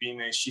simt mai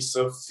bine și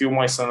să fiu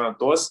mai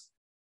sănătos,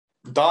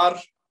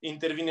 dar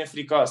intervine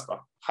frica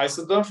asta. Hai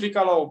să dăm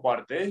frica la o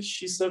parte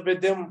și să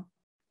vedem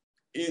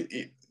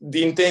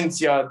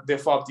intenția, de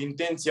fapt,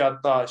 intenția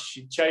ta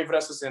și ce ai vrea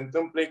să se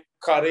întâmple,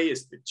 care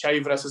este, ce ai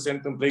vrea să se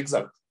întâmple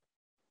exact.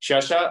 Și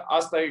așa,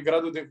 ăsta e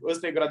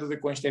gradul de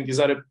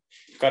conștientizare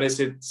care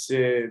se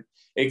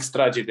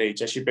extrage de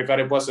aici și pe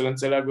care poate să-l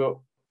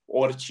înțeleagă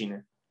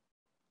oricine,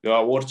 de la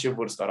orice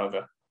vârstă ar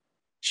avea.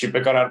 Și pe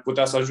care ar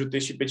putea să ajute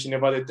și pe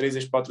cineva de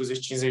 30, 40,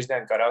 50 de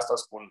ani, care asta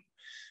spun.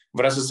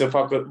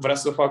 Vrea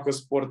să facă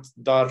sport,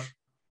 dar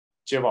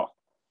ceva.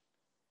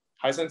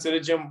 Hai să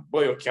înțelegem,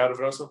 eu chiar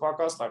vreau să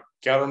fac asta,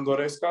 chiar îmi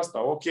doresc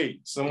asta, ok,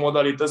 sunt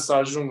modalități să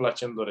ajung la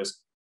ce îmi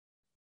doresc.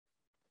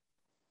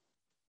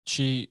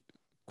 Și,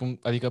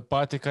 adică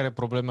poate că are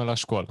probleme la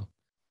școală.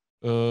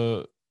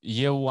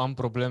 Eu am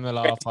probleme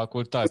la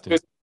facultate.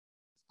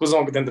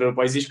 Scuză-mă că te întreb,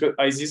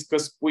 ai zis că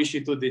spui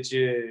și tu de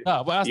ce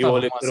asta e o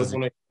lectură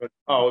bună.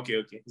 Ok,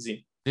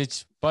 zi.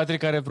 Deci,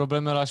 Patrick are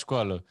probleme la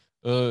școală.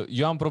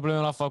 Eu am probleme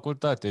la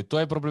facultate. Tu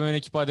ai probleme în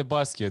echipa de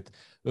basket.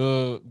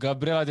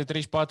 Gabriela de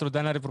 34 de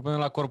ani are probleme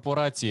la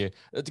corporație.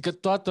 Adică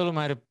toată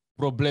lumea are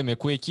probleme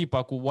cu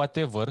echipa, cu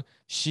whatever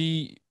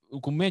și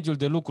cu mediul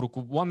de lucru,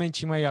 cu oameni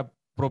cei mai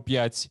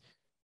apropiați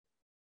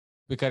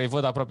pe care îi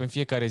văd aproape în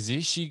fiecare zi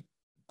și,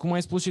 cum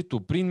ai spus și tu,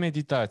 prin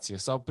meditație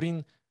sau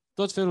prin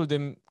tot felul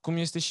de, cum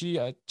este și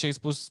ce ai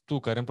spus tu,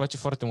 care îmi place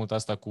foarte mult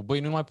asta cu,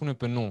 nu mai pune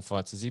pe nu în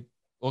față, zic,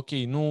 ok,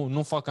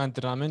 nu fac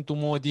antrenamentul,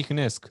 mă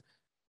odihnesc.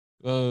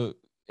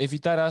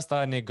 Evitarea asta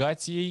a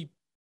negației,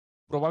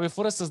 probabil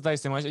fără să-ți dai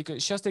seama, adică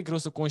și asta e greu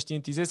să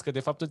conștientizezi, că de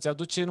fapt îți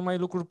aduce numai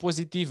lucruri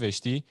pozitive,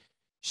 știi?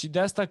 Și de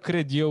asta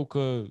cred eu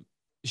că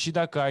și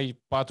dacă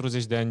ai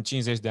 40 de ani,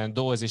 50 de ani,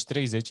 20,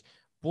 30,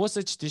 poți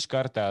să citești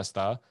cartea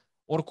asta.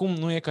 Oricum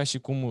nu e ca și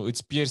cum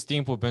îți pierzi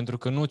timpul pentru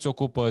că nu ți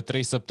ocupă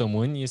 3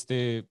 săptămâni,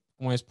 este,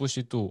 cum ai spus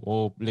și tu,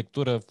 o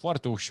lectură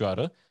foarte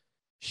ușoară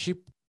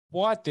și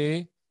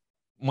poate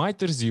mai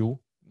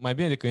târziu, mai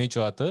bine decât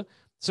niciodată,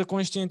 să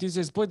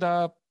conștientizezi,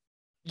 dar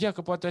ia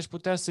că poate aș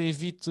putea să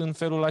evit în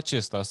felul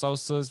acesta sau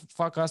să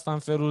fac asta în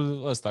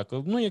felul ăsta,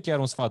 că nu e chiar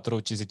un sfat rău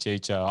ce zice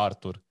aici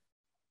Arthur.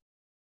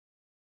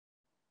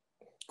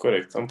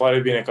 Corect. Îmi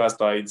pare bine că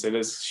asta ai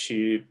înțeles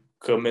și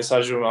că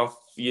mesajul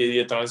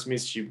e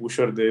transmis și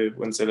ușor de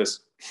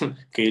înțeles,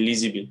 că e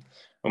lizibil.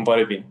 Îmi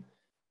pare bine.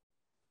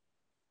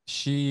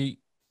 Și,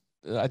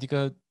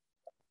 adică,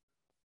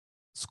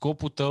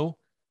 scopul tău,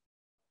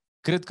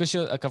 cred că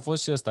a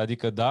fost și ăsta,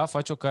 adică da,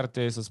 faci o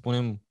carte, să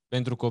spunem,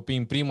 pentru copii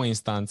în primă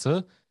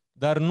instanță,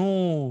 dar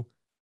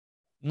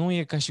nu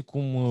e ca și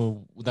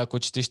cum dacă o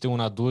citește un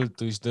adult,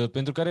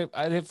 pentru că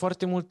are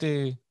foarte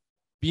multe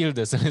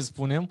pilde, să le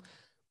spunem,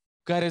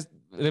 care,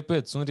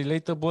 repet, sunt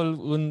relatable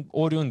în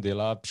oriunde,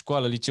 la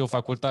școală, liceu,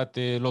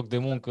 facultate, loc de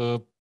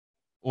muncă,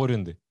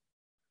 oriunde.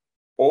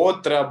 O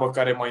treabă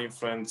care m-a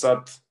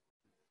influențat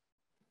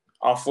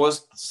a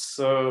fost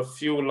să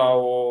fiu la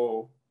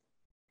o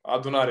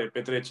adunare,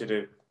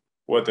 petrecere,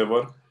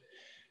 whatever,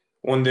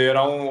 unde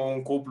era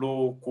un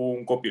cuplu cu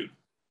un copil.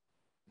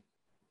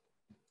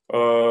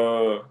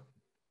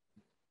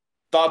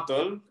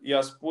 Tatăl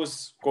i-a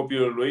spus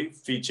copilului,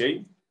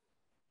 fiicei,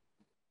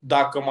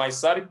 dacă mai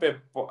sari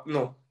pe pat...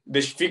 Nu,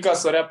 deci fiica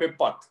sărea pe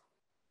pat.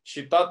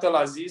 Și tatăl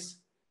a zis,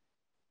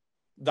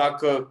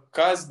 dacă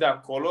cazi de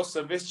acolo,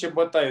 să vezi ce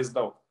bătaie îți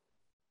dau.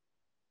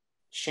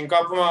 Și în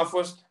capul meu a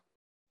fost,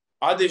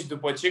 deci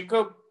după ce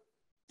că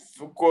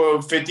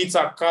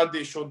fetița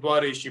cade și o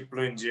doare și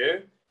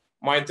plânge,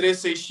 mai trebuie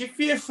să-i și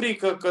fie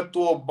frică că tu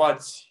o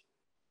bați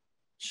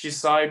și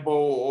să aibă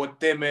o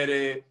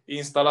temere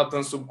instalată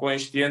în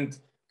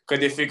subconștient că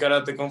de fiecare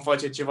dată când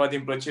face ceva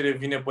din plăcere,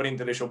 vine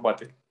părintele și o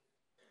bate.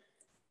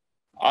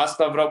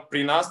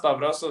 Prin asta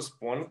vreau să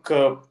spun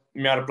că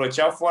mi-ar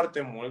plăcea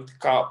foarte mult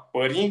ca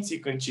părinții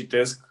când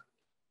citesc,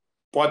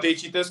 poate îi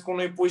citesc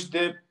unui puș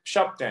de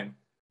 7 ani,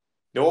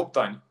 de 8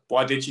 ani,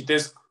 poate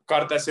citesc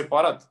cartea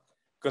separat.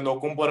 Când o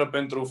cumpără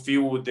pentru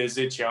fiul de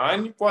 10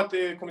 ani,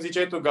 poate, cum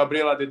ziceai tu,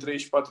 Gabriela de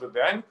 34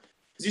 de ani,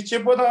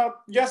 zice,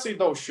 dar ia să-i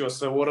dau și eu,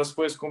 să o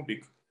răspăiesc un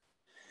pic.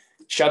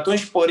 Și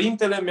atunci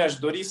părintele mi-aș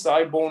dori să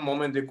aibă un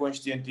moment de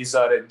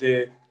conștientizare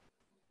de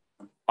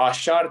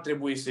așa ar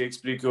trebui să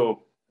explic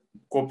eu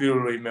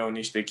copilului meu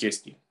niște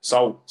chestii.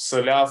 Sau să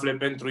le afle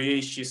pentru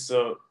ei și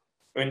să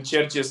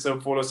încerce să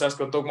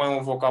folosească tocmai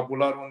un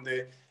vocabular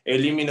unde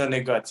elimină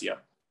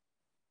negația.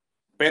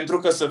 Pentru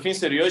că, să fim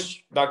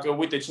serioși, dacă,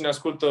 uite, cine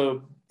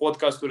ascultă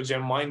podcasturi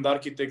gen Mind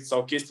Architect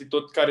sau chestii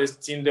tot care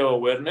țin de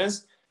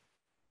awareness,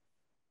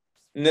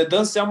 ne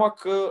dăm seama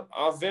că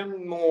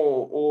avem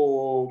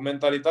o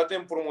mentalitate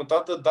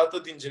împrumutată, dată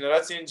din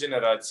generație în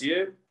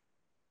generație,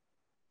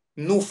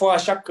 nu fă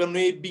așa că nu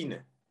e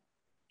bine.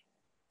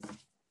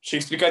 Și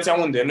explicația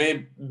unde? Nu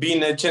e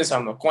bine, ce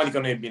înseamnă? Cum adică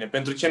nu e bine?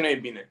 Pentru ce nu e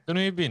bine? Că nu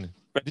e bine.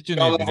 De ce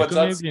nu e bine? Că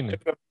nu e bine.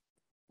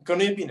 Că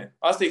nu e bine.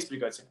 Asta e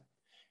explicația.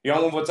 Eu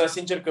am învățat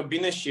sincer că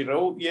bine și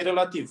rău e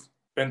relativ.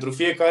 Pentru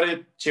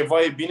fiecare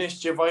ceva e bine și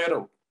ceva e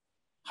rău.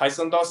 Hai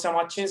să-mi dau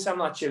seama ce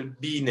înseamnă acel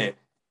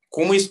bine.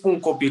 Cum îi spun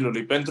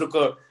copilului? Pentru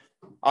că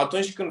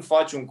atunci când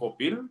faci un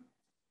copil,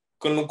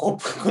 când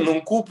un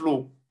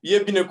cuplu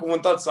e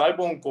binecuvântat să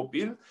aibă un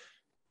copil,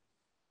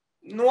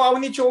 nu au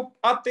nicio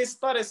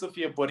atestare să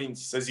fie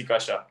părinți, să zic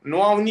așa.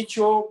 Nu au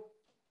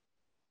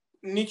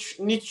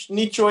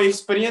nicio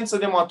experiență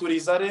de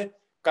maturizare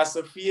ca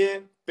să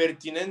fie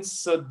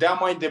pertinenți să dea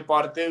mai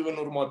departe în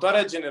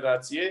următoarea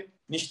generație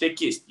niște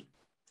chestii.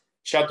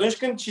 Și atunci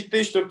când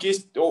citești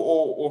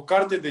o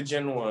carte de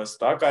genul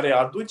ăsta, care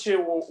aduce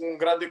un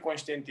grad de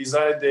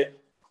conștientizare de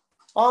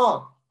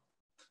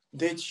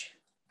deci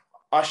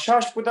așa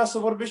aș putea să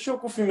vorbesc și eu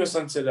cu fiul meu să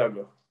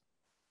înțeleagă.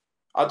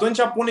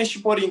 Atunci pune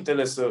și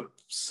părintele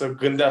să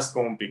gândească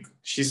un pic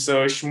și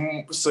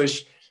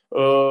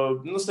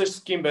nu să-și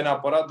schimbe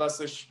neapărat, dar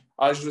să-și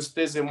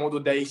ajusteze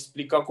modul de a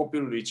explica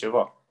copilului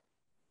ceva.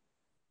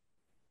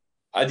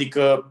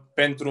 Adică,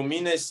 pentru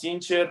mine,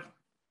 sincer,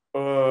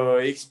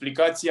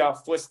 explicația a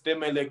fost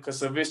temele că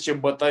să vezi ce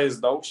bătaie îți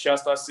dau și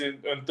asta se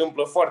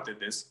întâmplă foarte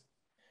des.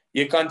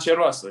 E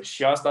canceroasă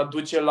și asta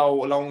duce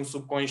la un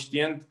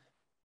subconștient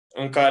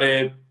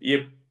care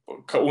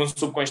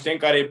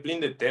e plin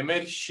de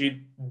temeri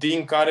și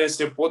din care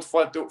se pot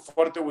foarte,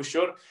 foarte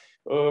ușor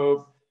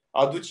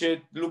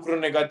aduce lucruri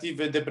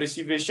negative,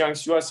 depresive și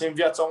anxioase în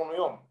viața unui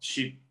om.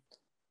 Și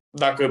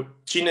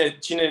dacă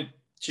cine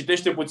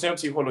citește puțin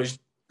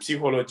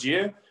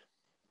psihologie,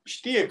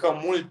 știe că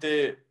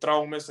multe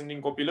traume sunt din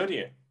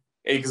copilărie.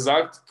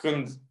 Exact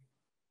când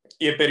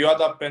e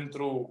perioada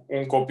pentru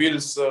un copil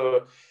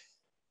să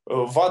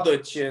vadă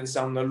ce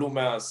înseamnă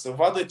lumea, să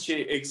vadă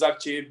exact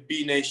ce e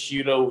bine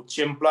și rău,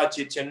 ce îmi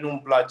place, ce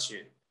nu-mi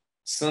place.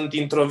 Sunt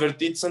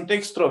introvertit, sunt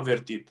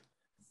extrovertit.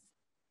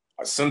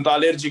 Sunt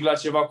alergic la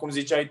ceva, cum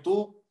ziceai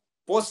tu,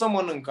 pot să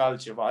mănânc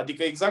altceva.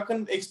 Adică exact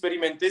când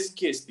experimentezi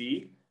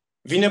chestii,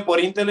 vine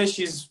părintele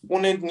și îți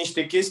spune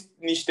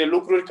niște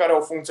lucruri care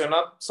au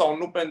funcționat sau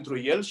nu pentru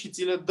el și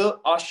ți le dă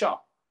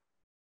așa.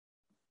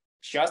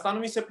 Și asta nu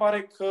mi se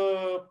pare că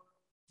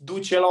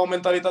duce la o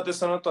mentalitate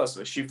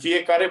sănătoasă. Și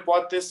fiecare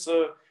poate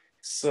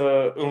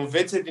să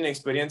învețe din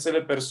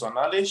experiențele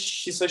personale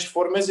și să-și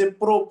formeze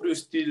propriul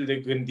stil de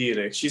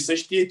gândire și să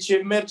știe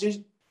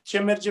ce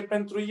merge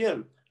pentru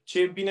el, ce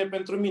e bine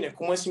pentru mine,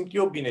 cum mă simt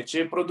eu bine, ce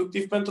e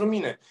productiv pentru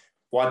mine.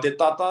 Poate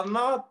tata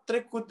n-a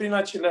trecut prin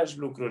aceleași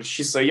lucruri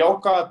și să iau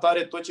ca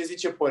atare tot ce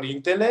zice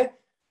părintele,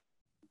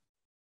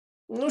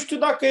 nu știu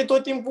dacă e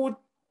tot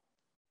timpul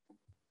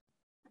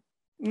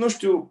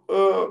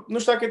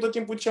dacă e tot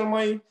timpul cel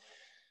mai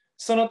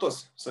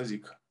sănătos, să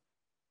zic.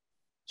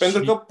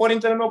 Pentru că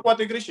părintele meu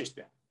poate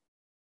greșește.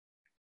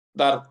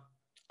 Dar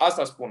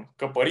asta spun,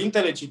 că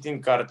părintele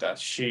citind cartea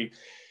și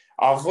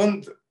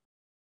având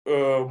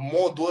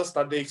modul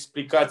ăsta de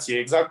explicație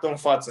exact în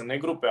față,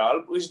 negru pe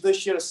alb, își dă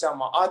și el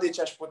seama, deci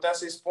aș putea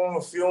să-i spun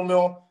lui fiul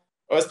meu,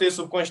 ăsta e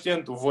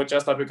subconștientul, vocea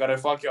asta pe care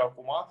fac eu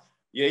acum,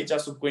 e aici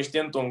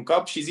subconștientul în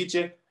cap și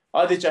zice,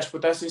 deci aș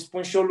putea să-i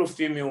spun și eu lui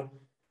fiul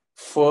meu,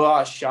 fă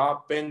așa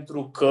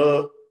pentru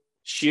că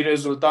și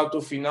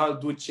rezultatul final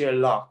duce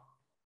la.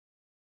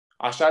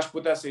 Așa aș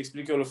putea să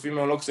explic eu lui fiul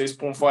meu în loc să-i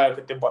spun foaia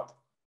că te bat.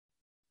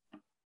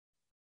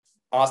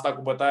 Asta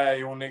cu bătaia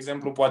e un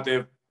exemplu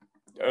poate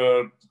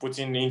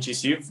puțin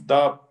incisiv,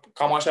 dar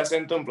cam așa se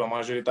întâmplă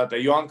majoritatea.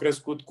 Eu am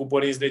crescut cu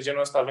părinți de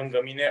genul ăsta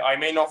lângă mine. Ai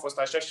mei nu au fost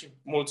așa și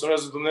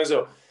mulțumesc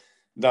Dumnezeu.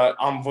 Dar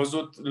am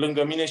văzut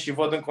lângă mine și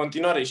văd în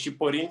continuare și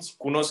părinți,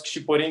 cunosc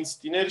și părinți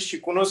tineri și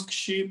cunosc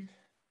și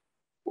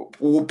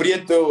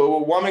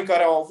oameni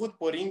care au avut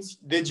părinți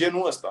de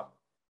genul ăsta,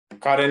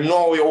 care nu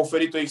au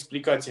oferit o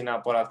explicație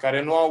neapărat,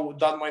 care nu au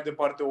dat mai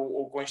departe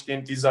o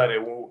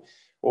conștientizare,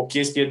 o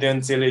chestie de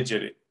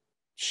înțelegere.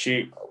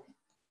 Și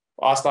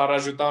asta ar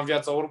ajuta în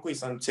viața oricui,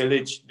 să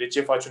înțelegi de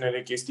ce faci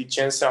unele chestii,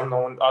 ce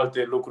înseamnă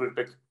alte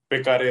lucruri pe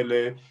care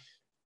le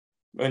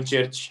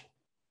încerci,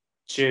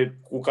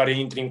 cu care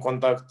intri în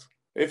contact.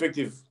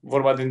 Efectiv,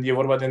 e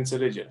vorba de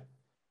înțelegere.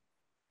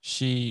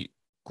 Și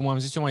cum am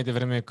zis eu mai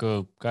devreme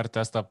că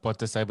cartea asta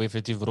poate să aibă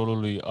efectiv rolul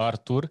lui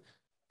Arthur,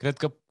 cred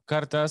că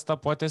cartea asta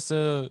poate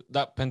să,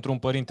 pentru un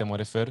părinte mă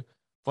refer,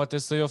 poate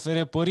să-i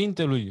ofere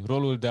părintelui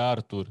rolul de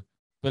Arthur.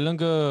 Pe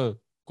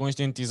lângă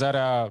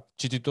conștientizarea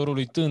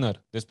cititorului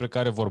tânăr despre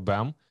care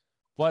vorbeam,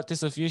 poate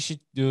să fie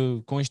și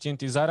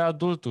conștientizarea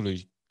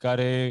adultului,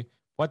 care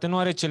poate nu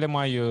are cele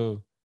mai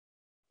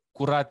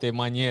curate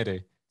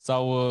maniere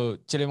sau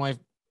cele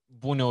mai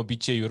bune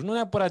obiceiuri, nu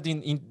neapărat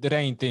din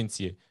rea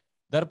intenție,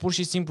 dar pur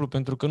și simplu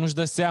pentru că nu-și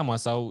dă seama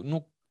sau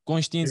nu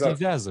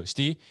conștientizează, exact.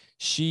 Știi?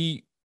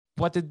 Și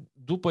poate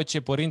după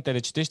ce părintele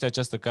citește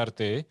această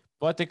carte,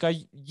 poate ca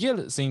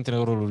el să intre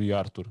în rolul lui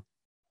Arthur.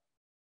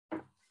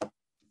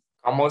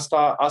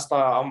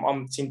 Asta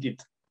am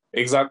țintit.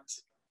 Exact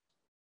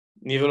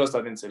nivelul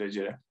ăsta de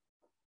înțelegere.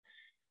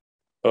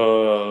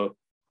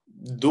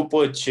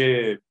 După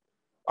ce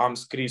am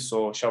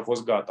scris-o și a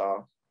fost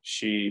gata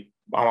și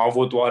am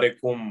avut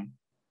oarecum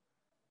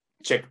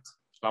checked,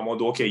 la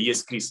modul, ok, e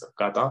scrisă,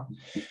 gata,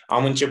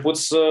 am început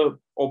să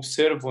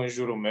observ în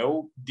jurul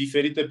meu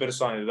diferite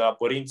persoane, de la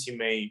părinții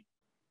mei,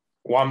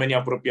 oamenii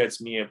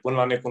apropiați mie, până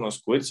la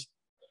necunoscuți,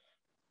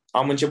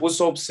 am început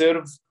să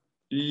observ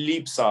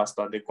lipsa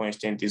asta de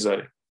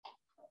conștientizare.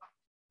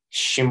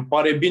 Și îmi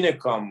pare bine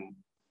că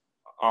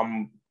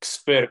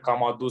sper că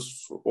am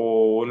adus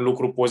un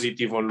lucru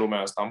pozitiv în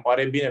lumea asta. Îmi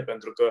pare bine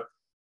pentru că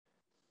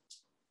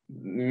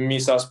mi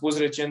s-a spus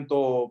recent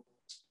o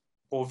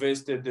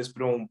poveste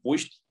despre un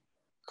puști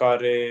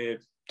care,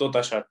 tot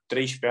așa,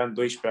 13 ani,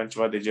 12 ani,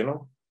 ceva de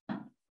genul,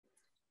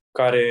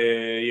 care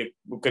e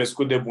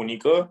crescut de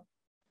bunică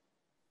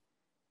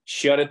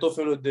și are tot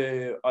felul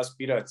de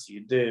aspirații,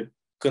 de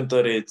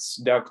cântăreț,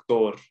 de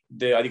actor,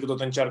 adică tot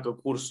încearcă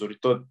cursuri,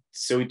 tot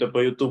se uită pe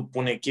YouTube,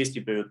 pune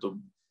chestii pe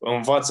YouTube,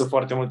 învață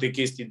foarte multe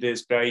chestii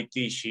despre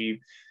IT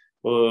și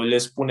le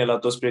spune la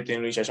toți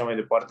prietenii lui și așa mai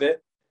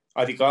departe.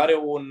 Adică are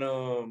un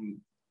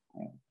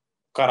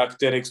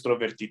caracter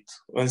extrovertit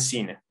în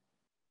sine.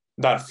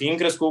 Dar fiind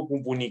crescut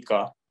cu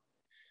bunica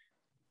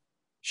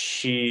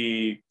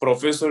și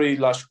profesorii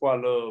la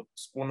școală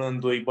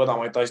spunându-i, dar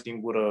mai taci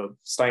din gură,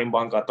 stai în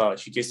banca ta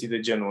și chestii de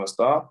genul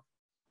ăsta,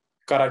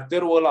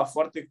 caracterul ăla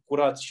foarte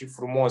curat și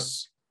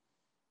frumos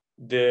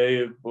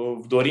de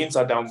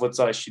dorința de a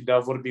învăța și de a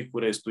vorbi cu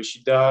restul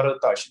și de a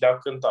arăta și de a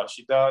cânta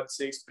și de a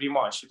se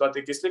exprima și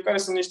toate chestiile care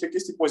sunt niște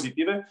chestii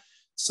pozitive,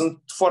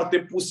 sunt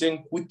foarte puse în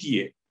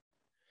cutie.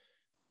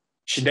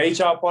 Și de aici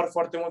apar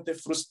foarte multe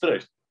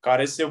frustrări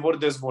care se vor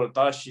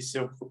dezvolta și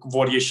se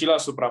vor ieși la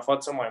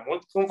suprafață mai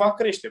mult când va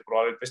crește,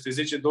 probabil peste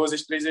 10,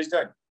 20, 30 de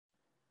ani.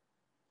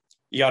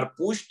 Iar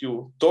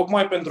puștiu,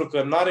 tocmai pentru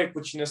că n-are cu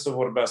cine să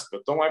vorbească,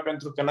 tocmai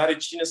pentru că n-are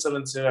cine să-l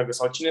înțeleagă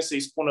sau cine să-i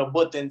spună,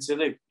 te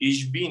înțeleg,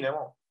 ești bine,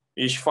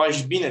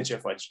 faci bine ce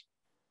faci.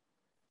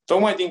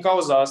 Tocmai din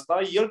cauza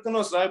asta, el când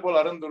o să aibă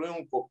la rândul lui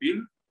un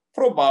copil,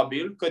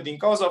 probabil că din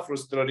cauza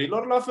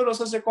frustrărilor, la fel o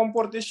să se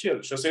comporte și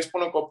el. Și o să-i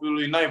spună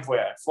copilului, n-ai voie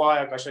aia, fă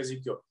aia, că așa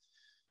zic eu.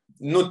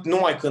 Nu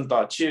mai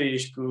cânta, ce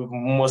ești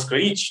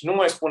măscăici, nu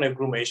mai spune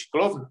glume, ești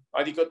clovn.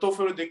 Adică tot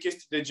felul de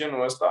chestii de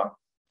genul ăsta.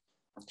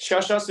 Și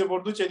așa se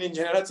vor duce din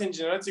generație în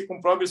generație, cum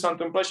probabil s-a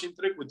întâmplat și în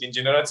trecut. Din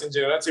generație în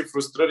generație,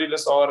 frustrările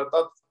s-au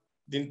arătat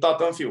din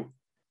tată în fiu.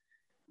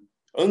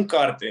 În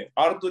carte,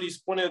 Arthur îi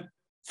spune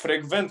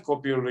frecvent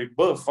copilului,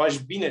 faci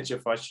bine ce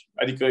faci.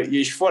 Adică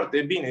ești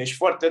foarte bine, ești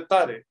foarte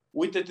tare.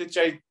 Uite-te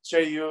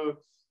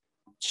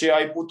ce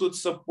ai putut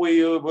să pui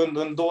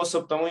în 2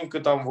 săptămâni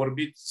cât am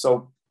vorbit,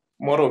 sau,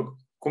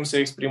 cum se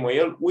exprimă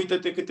el,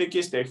 uite-te câte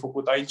chestii ai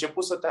făcut. Ai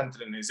început să te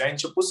antrenezi, ai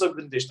început să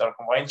gândești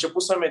acum, ai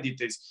început să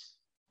meditezi.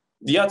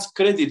 Ia-ți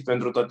credit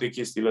pentru toate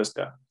chestiile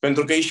astea,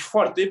 pentru că ești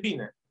foarte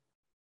bine.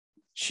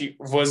 Și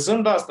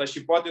văzând asta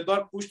și poate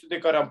doar puștiul de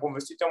care am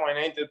povestit eu mai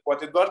înainte,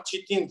 poate doar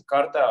citind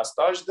cartea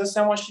asta, își dă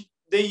seama și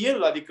de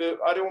el, adică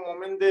are un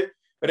moment de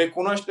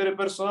recunoaștere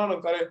personală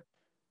în care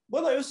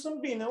Bă, dar eu sunt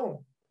bine, om.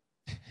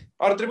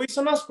 Ar trebui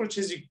să n-ascult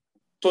ce zic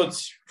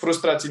toți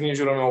frustrații din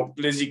jurul meu.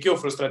 Le zic eu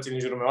frustrații din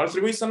jurul meu. Ar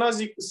trebui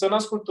să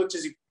n-ascult tot ce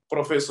zic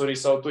profesorii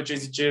sau tot ce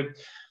zice,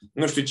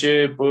 nu știu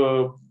ce,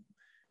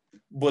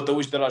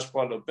 bătăuși de la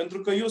școală.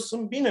 Pentru că eu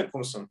sunt bine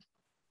cum sunt.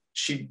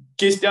 Și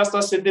chestia asta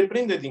se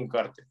deprinde din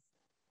carte.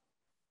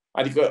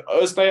 Adică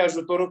ăsta e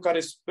ajutorul care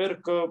sper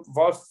că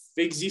va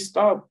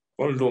exista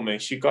în lume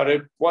și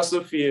care poate să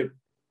fie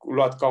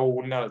luat ca o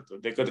unealtă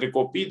de către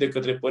copii, de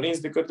către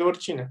părinți, de către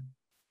oricine.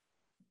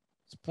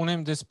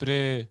 Spunem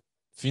despre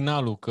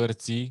finalul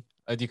cărții,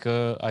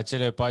 adică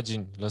acele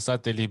pagini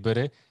lăsate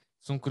libere.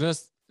 Sunt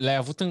curios, le-ai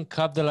avut în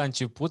cap de la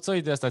început sau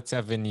ideea asta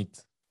ți-a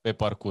venit pe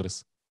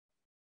parcurs?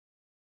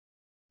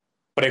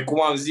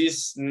 Precum am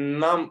zis,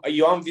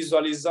 eu am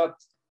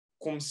vizualizat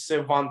cum se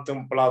va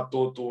întâmpla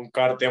totul în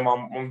carte.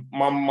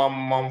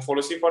 M-am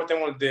folosit foarte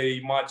mult de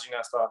imaginea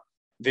asta,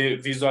 de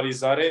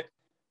vizualizare,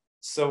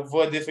 să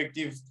văd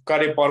efectiv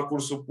care e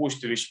parcursul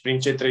puștiului și prin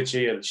ce trece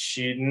el.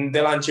 Și de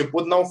la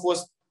început n-au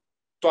fost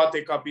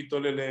toate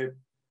capitolele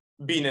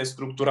bine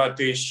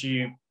structurate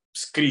și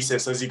scrise,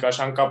 să zic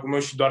așa, în capul meu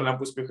și doar le-am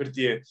pus pe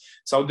hârtie.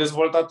 S-au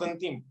dezvoltat în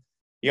timp.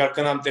 Iar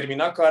când am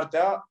terminat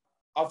cartea,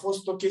 a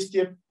fost o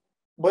chestie,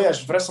 băi,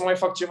 aș vrea să mai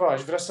fac ceva,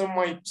 aș vrea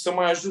să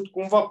mai ajut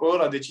cumva pe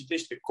ăla de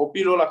citește.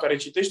 Copilul ăla care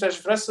citește, aș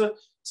vrea să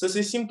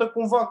se simtă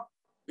cumva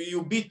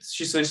iubit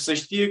și să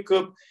știe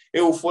că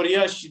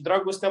euforia și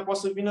dragostea poate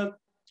să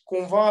vină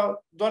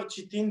cumva doar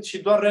citind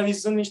și doar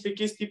realizând niște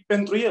chestii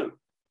pentru el.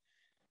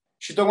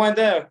 Și tocmai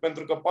de aia,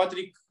 pentru că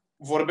Patrick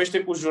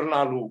vorbește cu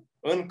jurnalul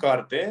în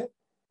carte,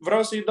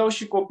 vreau să-i dau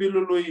și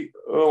copilului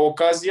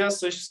ocazia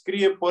să-și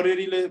scrie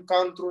părerile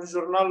ca într-un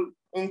jurnal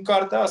în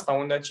cartea asta,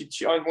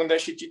 unde a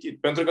și citit.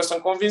 Pentru că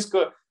sunt convins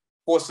că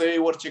poți să iei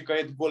orice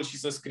caiet gol și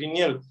să scrii în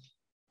el,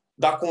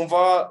 dar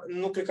cumva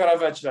nu cred că ar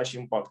avea același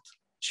impact.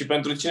 Și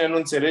pentru cine nu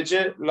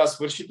înțelege, la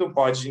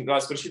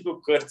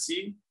sfârșitul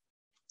cărții,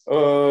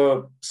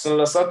 sunt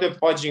lăsate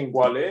pagini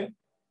goale.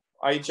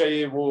 Aici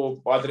e o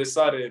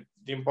adresare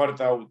din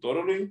partea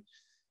autorului.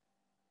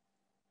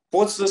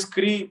 Poți să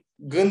scrii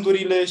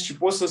gândurile și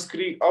poți să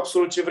scrii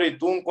absolut ce vrei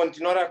tu în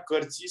continuarea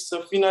cărții,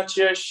 să fii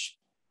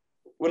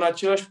în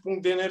același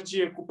punct de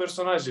energie cu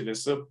personajele,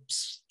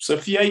 să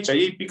fii aici,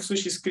 iei pixul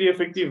și scrii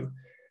efectiv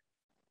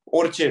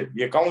orice.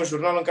 E ca un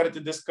jurnal în care te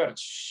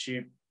descarci.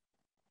 Și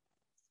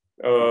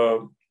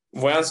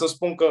voiam să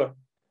spun că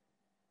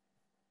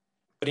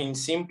prin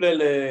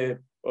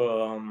simplele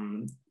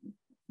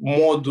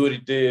moduri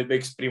de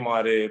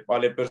exprimare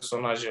ale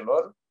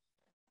personajelor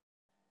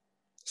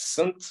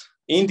sunt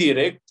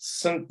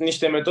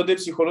niște metode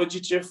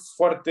psihologice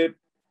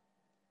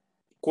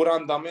cu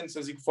randament,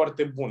 să zic,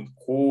 foarte bun,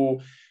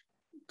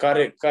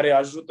 care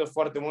ajută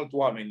foarte mult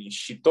oamenii.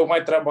 Și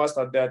tocmai treaba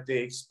asta de a te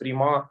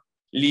exprima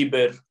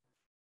liber,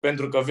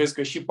 pentru că vezi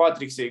că și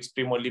Patrick se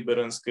exprimă liber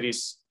în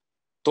scris,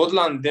 tot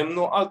la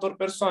îndemnul altor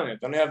persoane,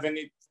 că nu i-a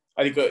venit.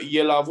 Adică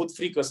el a avut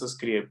frică să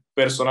scrie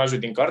personajul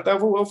din carte, a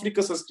avut o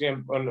frică să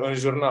scrie în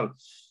jurnal.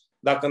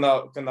 Dar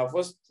când a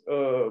fost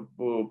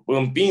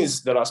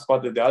împins de la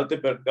spate de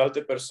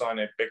alte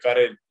persoane pe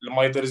care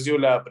mai târziu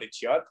le-a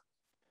apreciat,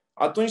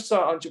 atunci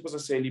a început să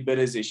se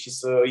elibereze și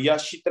să ia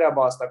și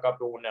treaba asta ca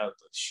pe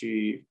unealtă.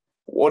 Și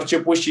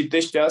orice puș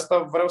citește asta,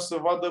 vreau să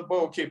vadă, bă,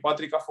 ok,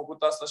 Patrick a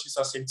făcut asta și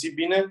s-a simțit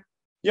bine,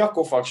 ia că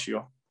o fac și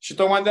eu. Și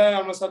tocmai de-aia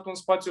am lăsat un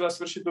spațiu la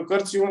sfârșitul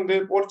cărții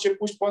unde orice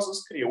puș poate să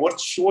scrie,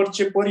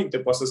 orice părinte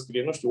poate să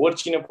scrie, nu știu,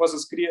 oricine poate să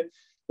scrie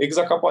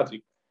exact ca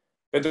Patrick.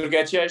 Pentru că e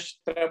aceeași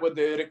treabă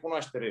de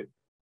recunoaștere.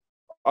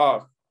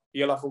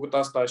 El a făcut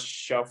asta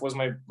și a fost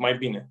mai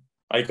bine.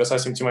 Adică s-a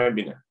simțit mai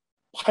bine.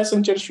 Hai să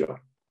încerc și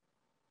eu.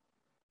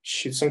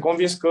 Și sunt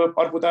convins că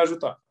ar putea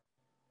ajuta.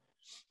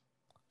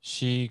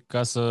 Și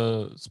ca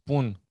să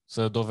spun,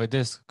 să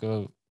dovedesc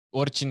că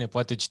oricine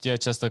poate citi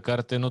această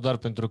carte, nu doar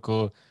pentru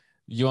că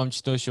eu am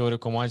citit-o și o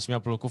recomand și mi-a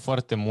plăcut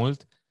foarte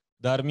mult,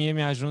 dar mie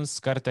mi-a ajuns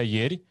cartea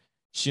ieri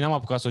și n-am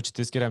apucat să o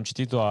citesc ieri, am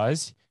citit-o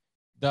azi,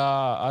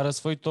 dar a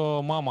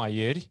răsfoit-o mama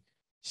ieri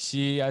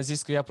și a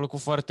zis că i-a plăcut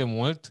foarte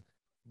mult,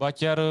 ba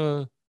chiar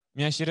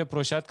mi-a și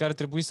reproșat că ar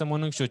trebui să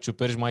mănânc și eu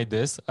ciuperci mai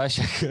des,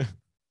 așa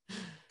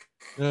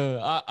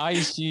că ai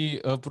și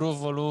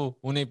approval-ul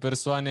unei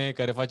persoane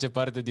care face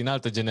parte din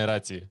altă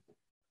generație.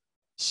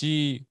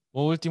 Și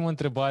o ultimă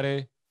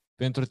întrebare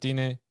pentru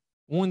tine.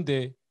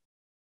 Unde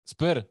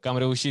sper că am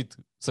reușit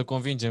să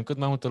convingem cât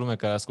mai multă lume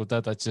care a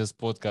ascultat acest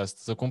podcast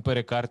să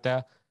cumpere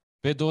cartea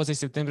pe 20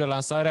 septembrie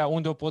lansarea,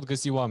 unde o pot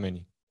găsi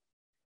oamenii?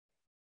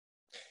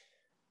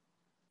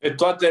 Pe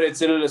toate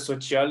rețelele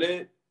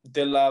sociale,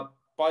 de la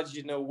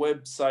pagină,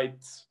 website,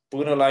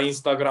 până la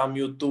Instagram,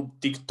 YouTube,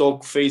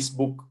 TikTok,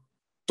 Facebook,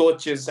 tot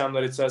ce înseamnă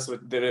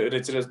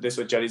rețele de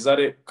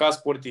socializare, ca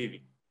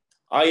Sportivii.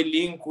 Ai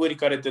linkuri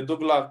care te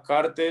duc la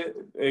carte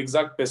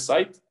exact pe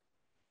site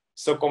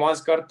să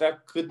comanzi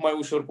cartea cât mai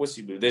ușor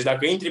posibil. Deci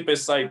dacă intri pe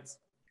site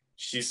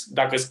și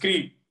dacă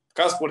scrii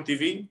ca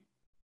Sportivii,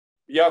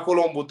 e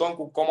acolo un buton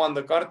cu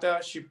comandă cartea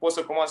și poți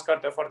să comanzi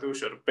cartea foarte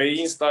ușor. Pe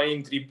Insta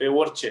intri pe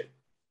orice.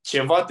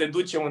 Ceva te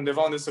duce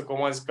undeva unde să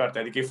comanzi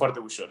cartea, adică e foarte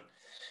ușor.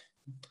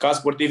 ca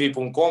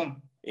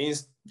sportivii.com,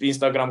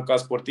 Instagram ca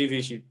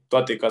sportivii și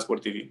toate ca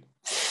sportivii.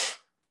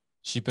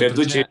 Și Te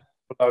duce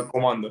la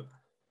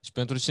comandă. Și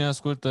pentru cine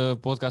ascultă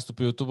podcastul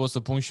pe YouTube, o să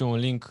pun și un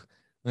link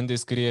în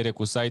descriere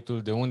cu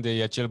site-ul de unde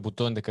e acel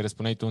buton de care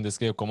spuneai tu unde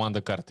scrie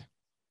comandă carte.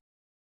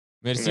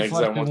 Mersi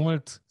foarte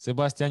mult,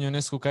 Sebastian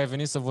Ionescu, că ai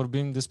venit să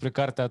vorbim despre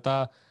cartea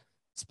ta.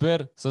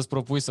 Sper să-ți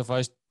propui să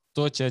faci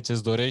tot ceea ce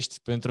îți dorești,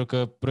 pentru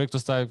că proiectul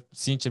ăsta,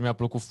 sincer, mi-a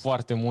plăcut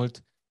foarte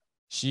mult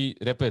și,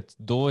 repet,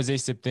 20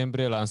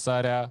 septembrie,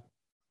 lansarea,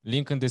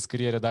 link în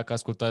descriere dacă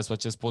ascultați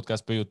acest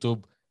podcast pe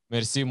YouTube.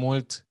 Mersi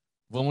mult!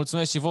 Vă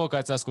mulțumesc și vouă că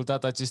ați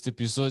ascultat acest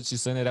episod și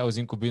să ne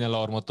reauzim cu bine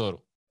la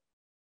următorul.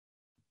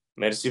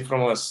 Mersi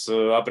frumos,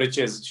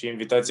 apreciez și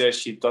invitația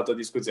și toată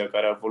discuția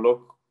care a avut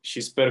loc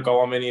și sper ca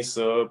oamenii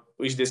să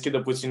își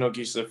deschidă puțin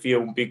ochii și să fie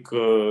un pic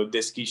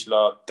deschiși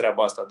la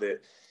treaba asta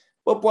de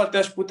poate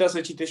aș putea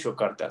să citesc și eu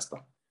cartea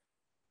asta.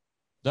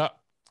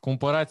 Da,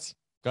 cumpărați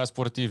ca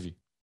sportivii.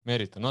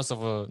 Merită.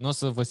 Nu o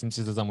să vă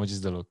simțiți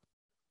dezamăgiți deloc.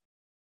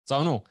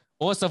 Sau nu,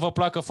 o să vă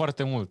placă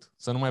foarte mult.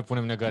 Să nu mai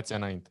punem negația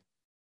înainte.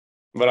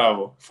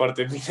 Bravo,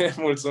 foarte bine,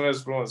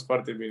 mulțumesc frumos,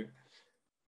 foarte bine.